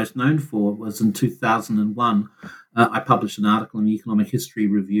ones I'm most known for, was in 2001. I published an article in the Economic History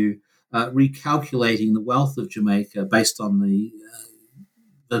Review recalculating the wealth of Jamaica based on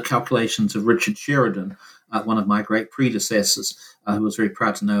the calculations of Richard Sheridan, one of my great predecessors, who was very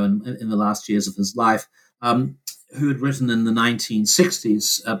proud to know in the last years of his life. Who had written in the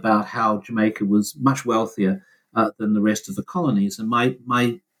 1960s about how Jamaica was much wealthier than the rest of the colonies. And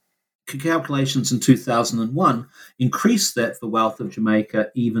my calculations in 2001 increased that the wealth of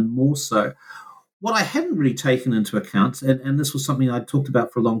Jamaica even more so. What I hadn't really taken into account, and this was something I talked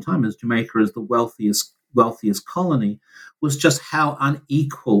about for a long time, as Jamaica as the wealthiest colony, was just how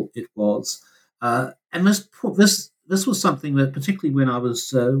unequal it was. And this was something that, particularly when I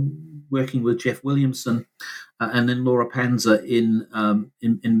was working with Jeff Williamson and then Laura Panza in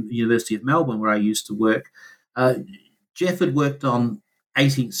the University of Melbourne, where I used to work, Jeff had worked on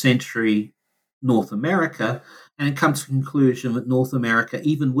 18th century North America and had come to the conclusion that North America,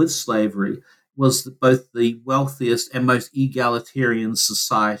 even with slavery, was both the wealthiest and most egalitarian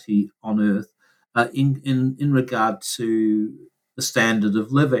society on earth in regard to the standard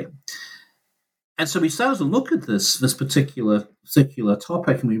of living. And so we started to look at this particular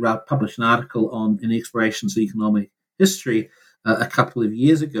topic, and we published an article in Explorations of Economic History a couple of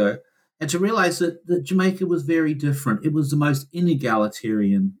years ago, and to realize that Jamaica was very different. It was the most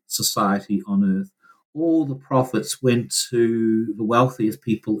inegalitarian society on earth. All the profits went to the wealthiest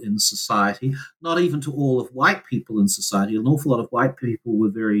people in society, not even to all of white people in society. An awful lot of white people were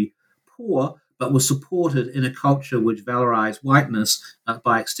very poor, but were supported in a culture which valorized whiteness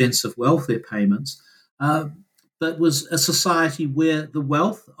by extensive welfare payments, but was a society where the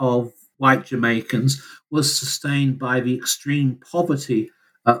wealth of white Jamaicans was sustained by the extreme poverty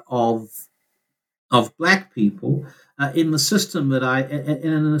of black people in the system in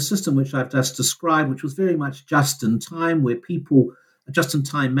a system which I've just described, which was very much just in time, just in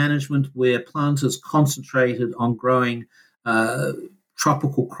time management, where planters concentrated on growing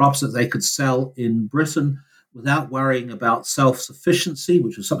tropical crops that they could sell in Britain without worrying about self-sufficiency,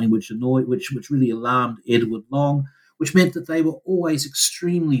 which was something which really alarmed Edward Long, which meant that they were always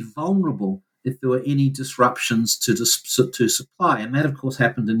extremely vulnerable if there were any disruptions to supply. And that, of course,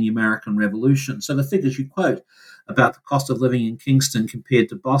 happened in the American Revolution. So the figures you quote about the cost of living in Kingston compared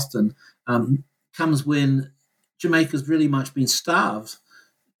to Boston comes when Jamaica's really much been starved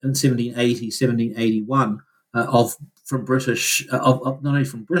in 1780, 1781 from British, not only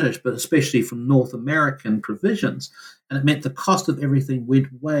from British, but especially from North American provisions. And it meant the cost of everything went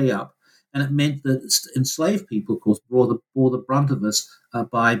way up. And it meant that enslaved people, of course, bore the brunt of this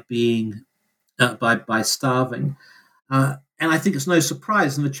by starving. And I think it's no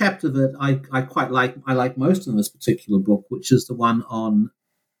surprise in the chapter that I quite like. I like most in this particular book, which is the one on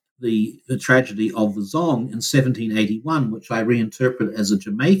the tragedy of the Zong in 1781, which I reinterpret as a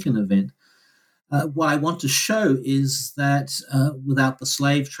Jamaican event. What I want to show is that without the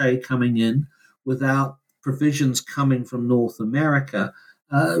slave trade coming in, without provisions coming from North America,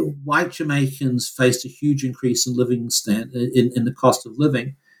 white Jamaicans faced a huge increase in in the cost of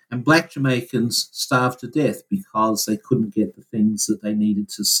living, and black Jamaicans starved to death because they couldn't get the things that they needed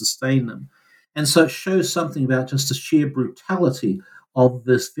to sustain them. And so it shows something about just the sheer brutality of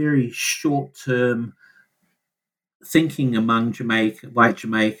this very short-term thinking among white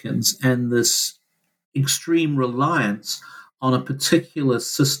Jamaicans, and this extreme reliance on a particular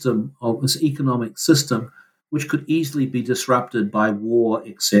system of this economic system, which could easily be disrupted by war,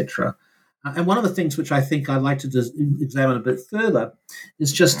 etc. And one of the things which I think I'd like to examine a bit further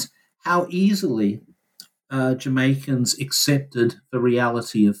is just how easily Jamaicans accepted the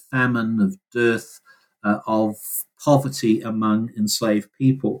reality of famine, of dearth, of poverty among enslaved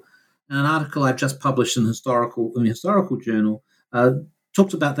people. And an article I've just published in the Historical Journal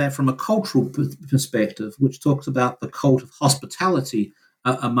talks about that from a cultural perspective, which talks about the cult of hospitality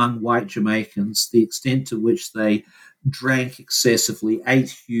among white Jamaicans, the extent to which they drank excessively, ate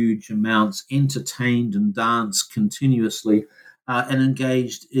huge amounts, entertained and danced continuously, and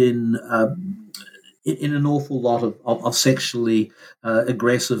engaged in an awful lot of sexually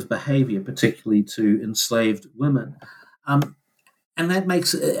aggressive behavior, particularly to enslaved women. And that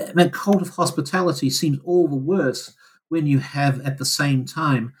makes that cult of hospitality seems all the worse when you have at the same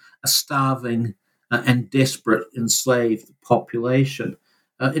time a starving and desperate enslaved population.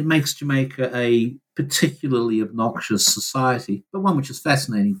 It makes Jamaica a particularly obnoxious society, but one which is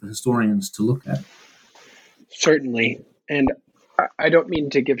fascinating for historians to look at. Certainly. And I don't mean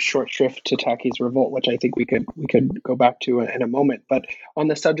to give short shrift to Taki's revolt, which I think we could go back to in a moment. But on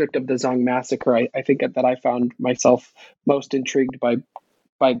the subject of the Zong massacre, I think that I found myself most intrigued by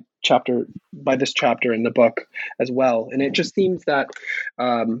this chapter in the book as well. And it just seems that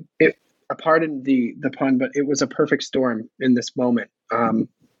pardon the pun, but it was a perfect storm in this moment.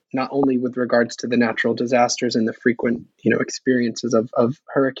 Not only with regards to the natural disasters and the frequent, experiences of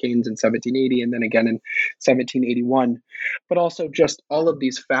hurricanes in 1780 and then again in 1781, but also just all of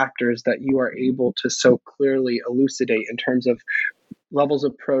these factors that you are able to so clearly elucidate in terms of levels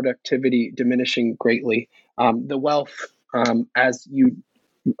of productivity diminishing greatly, the wealth, as you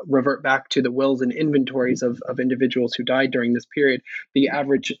revert back to the wills and inventories of individuals who died during this period, the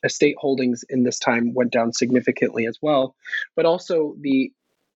average estate holdings in this time went down significantly as well, but also the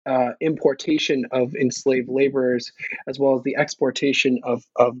importation of enslaved laborers, as well as the exportation of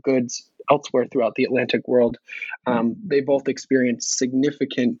goods elsewhere throughout the Atlantic world. They both experienced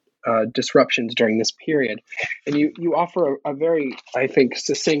significant disruptions during this period. And you offer a very, I think,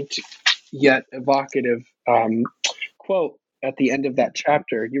 succinct yet evocative quote at the end of that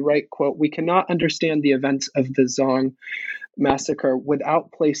chapter. You write, quote, "We cannot understand the events of the Zong massacre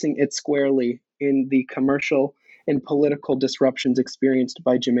without placing it squarely in the commercial and political disruptions experienced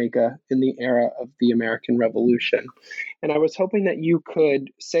by Jamaica in the era of the American Revolution." And I was hoping that you could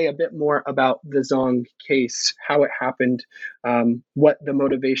say a bit more about the Zong case, how it happened, what the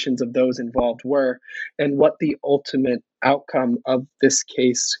motivations of those involved were, and what the ultimate outcome of this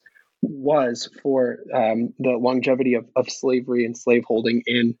case was for the longevity of slavery and slaveholding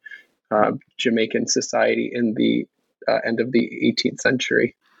in Jamaican society in the end of the 18th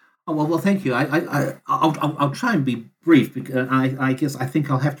century. Oh, well, thank you. I'll try and be brief, because I guess I think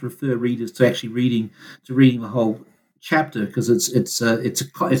I'll have to refer readers to actually reading the whole chapter, because it's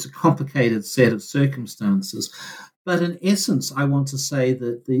a complicated set of circumstances. But in essence, I want to say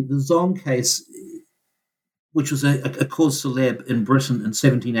that the Zong case, which was a cause célèbre in Britain in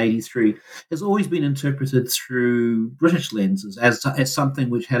 1783, has always been interpreted through British lenses as something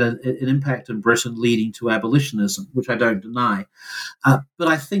which had an impact in Britain leading to abolitionism, which I don't deny. But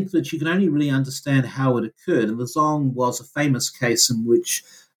I think that you can only really understand how it occurred. And the Zong was a famous case in which,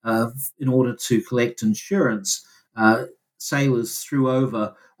 in order to collect insurance, sailors threw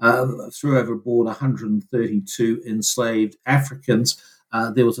overboard 132 enslaved Africans.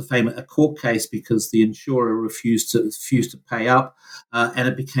 There was a court case because the insurer refused to pay up, and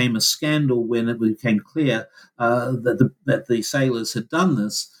it became a scandal when it became clear that the sailors had done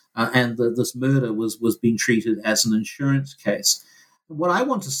this, and that this murder was being treated as an insurance case. What I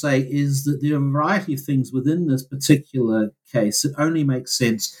want to say is that there are a variety of things within this particular case that only make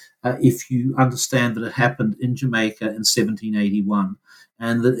sense if you understand that it happened in Jamaica in 1781,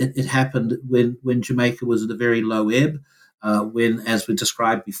 and that it happened when Jamaica was at a very low ebb. When, as we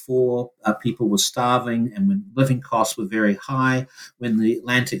described before, people were starving, and when living costs were very high, when the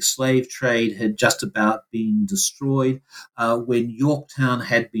Atlantic slave trade had just about been destroyed, when Yorktown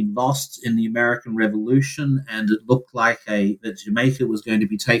had been lost in the American Revolution, and it looked like that Jamaica was going to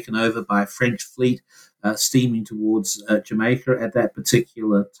be taken over by a French fleet steaming towards Jamaica at that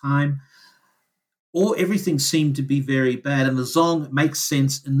particular time. Everything seemed to be very bad, and the Zong makes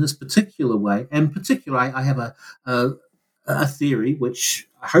sense in this particular way. And in particular, I have a theory, which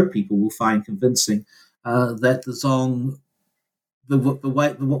I hope people will find convincing, that the Zong,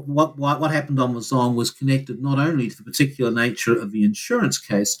 what happened on the Zong was connected not only to the particular nature of the insurance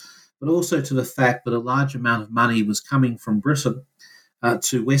case, but also to the fact that a large amount of money was coming from Britain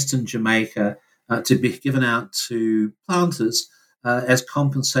to Western Jamaica to be given out to planters as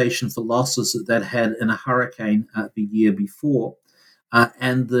compensation for losses that they'd had in a hurricane the year before,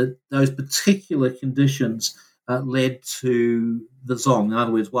 and that those particular conditions led to the Zong. In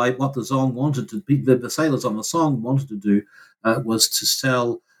other words, what the Zong wanted to be, the sailors on the Zong wanted to do was to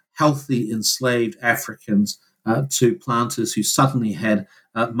sell healthy enslaved Africans to planters who suddenly had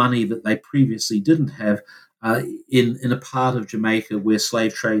money that they previously didn't have in a part of Jamaica where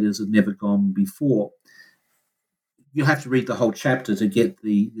slave traders had never gone before. You'll have to read the whole chapter to get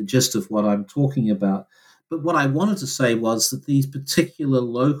the gist of what I'm talking about. But what I wanted to say was that these particular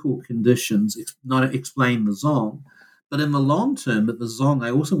local conditions not explain the Zong, but in the long term, the Zong,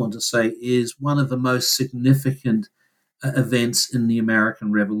 I also want to say, is one of the most significant events in the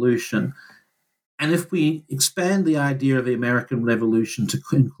American Revolution. And if we expand the idea of the American Revolution to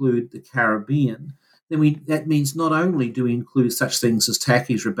include the Caribbean, then that means not only do we include such things as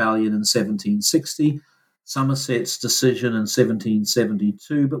Taki's Rebellion in 1760, Somerset's decision in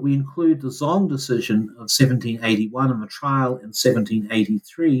 1772, but we include the Zong decision of 1781 and the trial in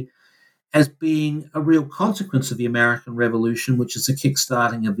 1783, as being a real consequence of the American Revolution, which is the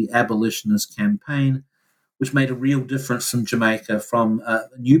kickstarting of the abolitionist campaign, which made a real difference from Jamaica, from a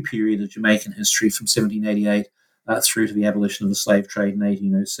new period of Jamaican history from 1788 through to the abolition of the slave trade in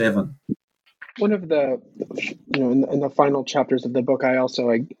 1807. One of the, in the final chapters of the book, I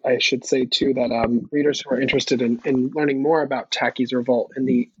should say too that readers who are interested in learning more about Tacky's revolt and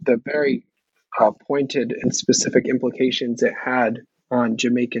the very pointed and specific implications it had on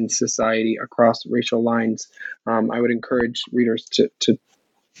Jamaican society across racial lines, I would encourage readers to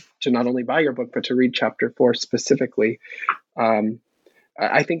not only buy your book but to read Chapter 4 specifically.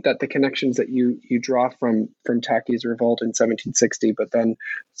 I think that the connections that you draw from Tacky's revolt in 1760, but then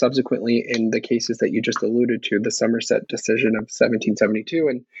subsequently in the cases that you just alluded to, the Somerset decision of 1772,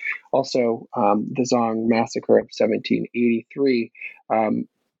 and also the Zong massacre of 1783,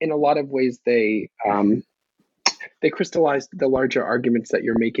 in a lot of ways they crystallized the larger arguments that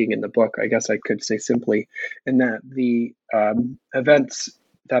you're making in the book, I guess I could say simply, in that the events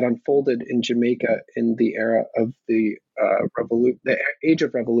that unfolded in Jamaica in the era of the age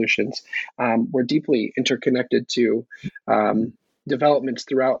of revolutions were deeply interconnected to developments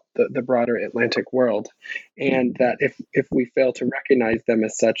throughout the broader Atlantic world, and that if we fail to recognize them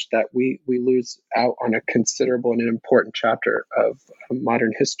as such, that we lose out on a considerable and an important chapter of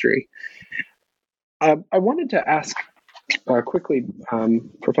modern history. I wanted to ask quickly,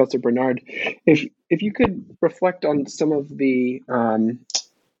 Professor Bernard, if you could reflect on some of the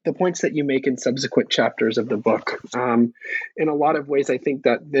points that you make in subsequent chapters of the book. In a lot of ways, I think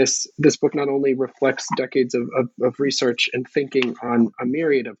that this book not only reflects decades of research and thinking on a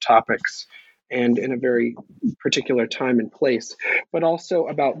myriad of topics and in a very particular time and place, but also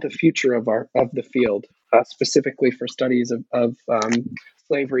about the future of the field, specifically for studies of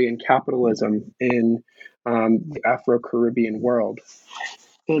slavery and capitalism in the Afro-Caribbean world.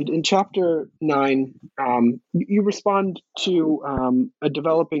 And in Chapter 9, you respond to a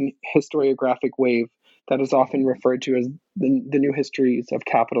developing historiographic wave that is often referred to as the new histories of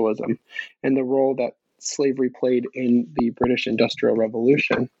capitalism and the role that slavery played in the British Industrial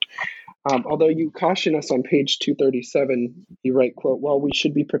Revolution. Although you caution us on page 237, you write, quote, "While we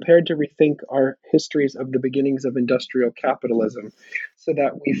should be prepared to rethink our histories of the beginnings of industrial capitalism so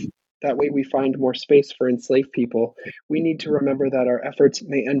that way we find more space for enslaved people, we need to remember that our efforts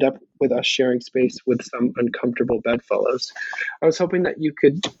may end up with us sharing space with some uncomfortable bedfellows." I was hoping that you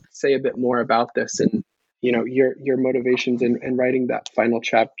could say a bit more about this and, your motivations in writing that final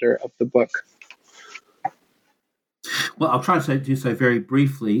chapter of the book. Well, I'll try to do so very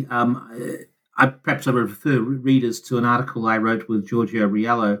briefly. Perhaps I would refer readers to an article I wrote with Giorgio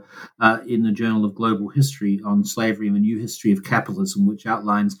Riello in the Journal of Global History on slavery and the new history of capitalism, which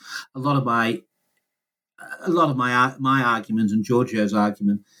outlines a lot of my argument and Giorgio's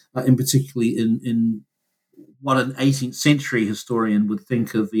argument, in particularly in what an 18th century historian would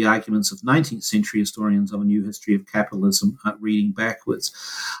think of the arguments of 19th century historians of a new history of capitalism, reading backwards.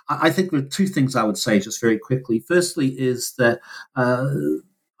 I think there are two things I would say just very quickly. Firstly is that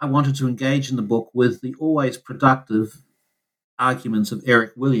I wanted to engage in the book with the always productive arguments of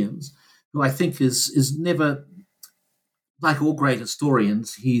Eric Williams, who I think is never, like all great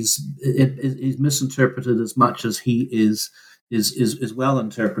historians, he's misinterpreted as much as he is well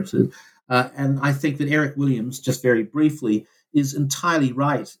interpreted. And I think that Eric Williams, just very briefly, is entirely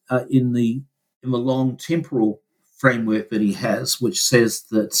right in the long temporal framework that he has, which says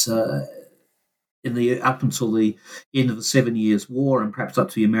that up until the end of the 7 Years' War and perhaps up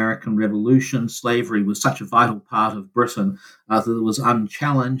to the American Revolution, slavery was such a vital part of Britain that it was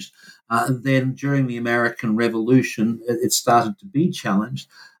unchallenged. And then during the American Revolution, it started to be challenged,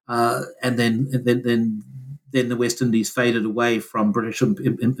 and then the West Indies faded away from British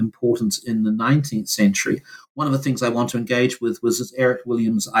importance in the 19th century. One of the things I want to engage with was this Eric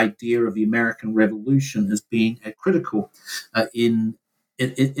Williams' idea of the American Revolution as being a critical in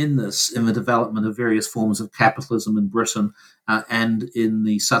the development of various forms of capitalism in Britain and in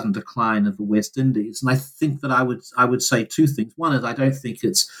the sudden decline of the West Indies. And I think that I would say two things. One is I don't think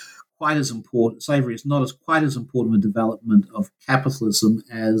it's quite as important. Slavery is not quite as important in the development of capitalism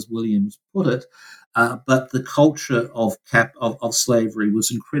as Williams put it. But the culture of slavery was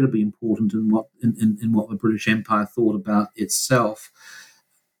incredibly important in what the British Empire thought about itself,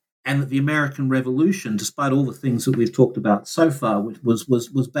 and that the American Revolution, despite all the things that we've talked about so far, which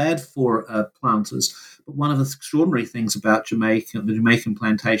was bad for planters, but one of the extraordinary things about Jamaica, the Jamaican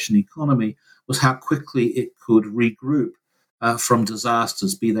plantation economy, was how quickly it could regroup from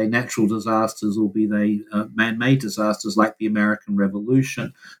disasters, be they natural disasters or be they man-made disasters like the American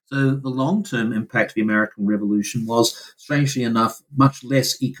Revolution. So the long-term impact of the American Revolution was, strangely enough, much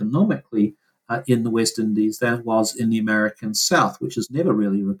less economically in the West Indies than it was in the American South, which has never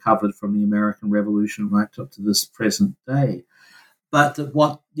really recovered from the American Revolution right up to this present day. But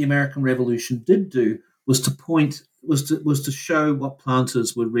what the American Revolution did do was to show what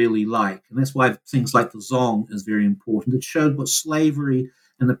planters were really like, and that's why things like the Zong is very important. It showed what slavery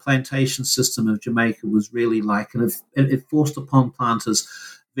and the plantation system of Jamaica was really like, and it forced upon planters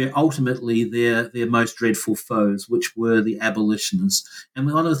ultimately their most dreadful foes, which were the abolitionists.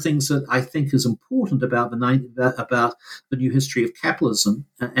 And one of the things that I think is important about the new history of capitalism,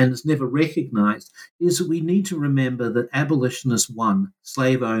 and is never recognized, is that we need to remember that abolitionists won,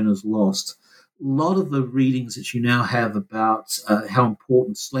 slave owners lost. A lot of the readings that you now have about how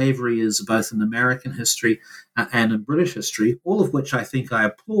important slavery is, both in American history and in British history, all of which I think I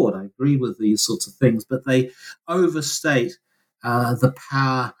applaud. I agree with these sorts of things, but they overstate the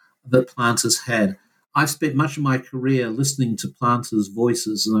power that planters had. I've spent much of my career listening to planters'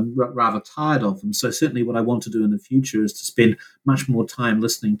 voices, and I'm rather tired of them. So certainly what I want to do in the future is to spend much more time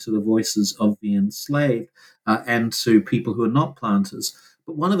listening to the voices of the enslaved and to people who are not planters.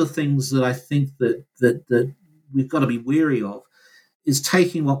 But one of the things that I think that we've got to be wary of is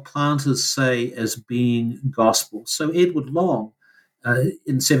taking what planters say as being gospel. So Edward Long,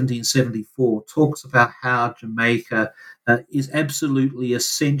 in 1774, talks about how Jamaica is absolutely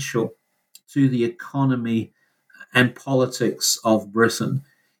essential to the economy and politics of Britain.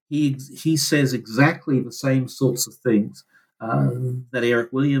 He says exactly the same sorts of things that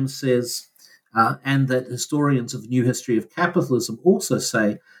Eric Williams says, and that historians of the new history of capitalism also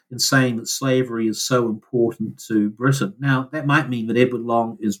say, in saying that slavery is so important to Britain. Now, that might mean that Edward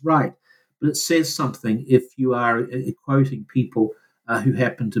Long is right, but it says something if you are quoting people who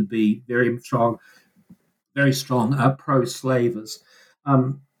happen to be very strong pro-slavers.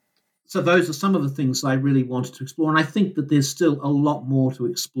 So those are some of the things I really wanted to explore, and I think that there's still a lot more to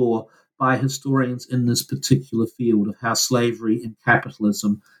explore by historians in this particular field of how slavery and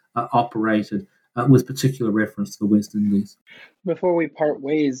capitalism operated, with particular reference to the West Indies. Before we part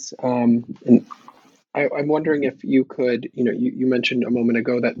ways, and I'm wondering if you could, you mentioned a moment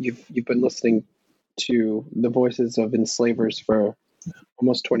ago that you've been listening to the voices of enslavers for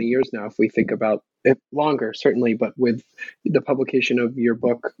almost 20 years now, if we think about it longer, certainly, but with the publication of your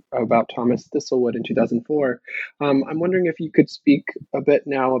book about Thomas Thistlewood in 2004, I'm wondering if you could speak a bit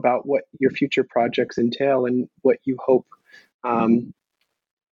now about what your future projects entail and what you hope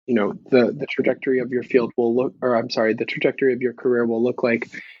the trajectory of your field will look, or I'm sorry, the trajectory of your career will look like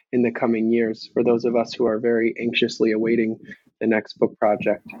in the coming years for those of us who are very anxiously awaiting the next book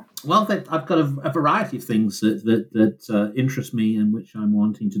project? Well, I've got a variety of things that interest me and which I'm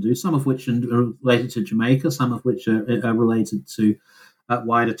wanting to do, some of which are related to Jamaica, some of which are related to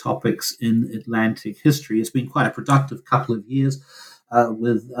wider topics in Atlantic history. It's been quite a productive couple of years.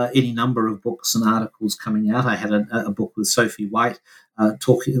 With any number of books and articles coming out. I had a book with Sophie White,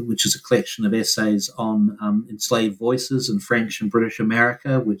 which is a collection of essays on enslaved voices in French and British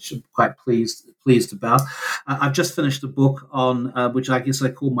America, which I'm quite pleased about. I've just finished a book on, which I guess I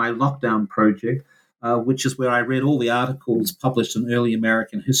call my lockdown project, which is where I read all the articles published in early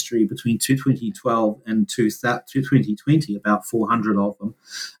American history between 2012 and 2020, about 400 of them,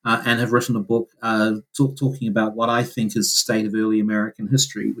 and have written a book talking about what I think is the state of early American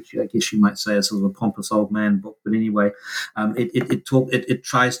history, which I guess you might say is sort of a pompous old man book. But anyway, it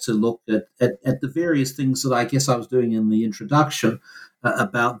tries to look at the various things that I guess I was doing in the introduction,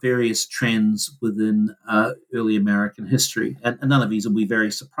 about various trends within early American history. And none of these will be very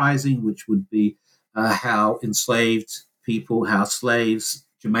surprising, which would be how enslaved people, how slaves,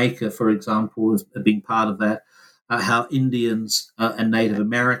 Jamaica, for example, as being part of that, how Indians and Native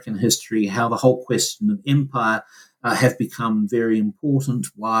American history, how the whole question of empire have become very important,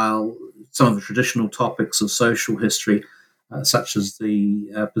 while some of the traditional topics of social history, such as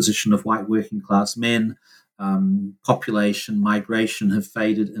the position of white working class men, population, migration have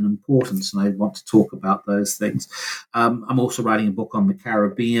faded in importance, and I want to talk about those things. I'm also writing a book on the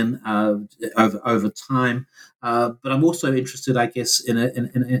Caribbean over time, but I'm also interested, I guess, in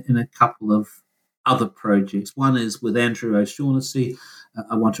a couple of other projects. One is with Andrew O'Shaughnessy.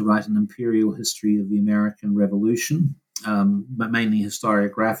 I want to write an imperial history of the American Revolution, but mainly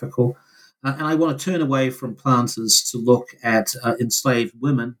historiographical. And I want to turn away from planters to look at enslaved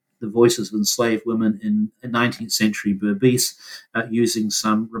women, the voices of enslaved women in 19th century Berbice, using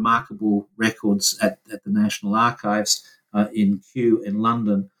some remarkable records at the National Archives in Kew in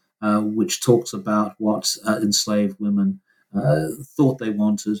London, which talks about what enslaved women thought they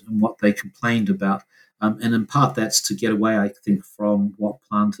wanted and what they complained about. And in part, that's to get away, I think, from what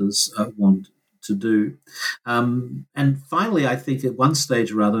planters want to do. And finally, I think at one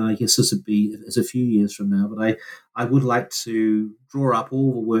stage or other, and I guess this would be as a few years from now, but I would like to draw up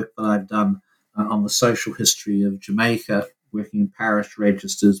all the work that I've done on the social history of Jamaica, working in parish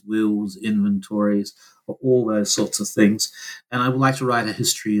registers, wills, inventories, all those sorts of things. And I would like to write a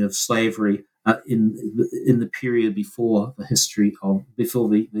history of slavery in the period before the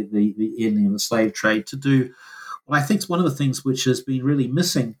ending of the slave trade, to do what I think is one of the things which has been really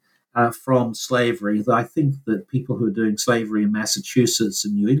missing from slavery. I think that people who are doing slavery in Massachusetts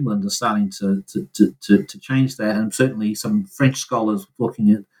and New England are starting to change that, and certainly some French scholars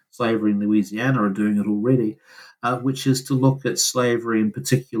looking at slavery in Louisiana are doing it already, which is to look at slavery in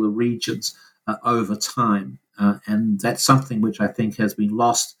particular regions over time. And that's something which I think has been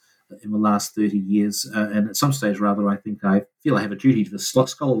lost in the last 30 years. And at some stage or other, I feel I have a duty to the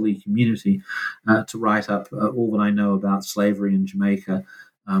scholarly community to write up all that I know about slavery in Jamaica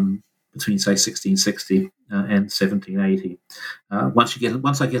between, say, 1660 and 1780. Once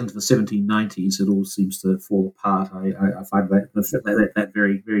I get into the 1790s, it all seems to fall apart. I find that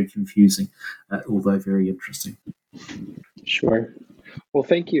very, very confusing, although very interesting. Sure. Well,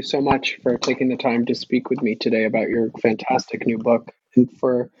 thank you so much for taking the time to speak with me today about your fantastic new book. And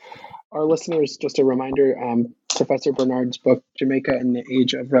for our listeners, just a reminder, Professor Bernard's book, Jamaica and the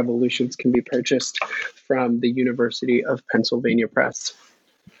Age of Revolutions, can be purchased from the University of Pennsylvania Press.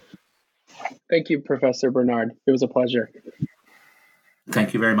 Thank you, Professor Bernard. It was a pleasure.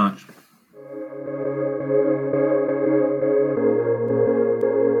 Thank you very much.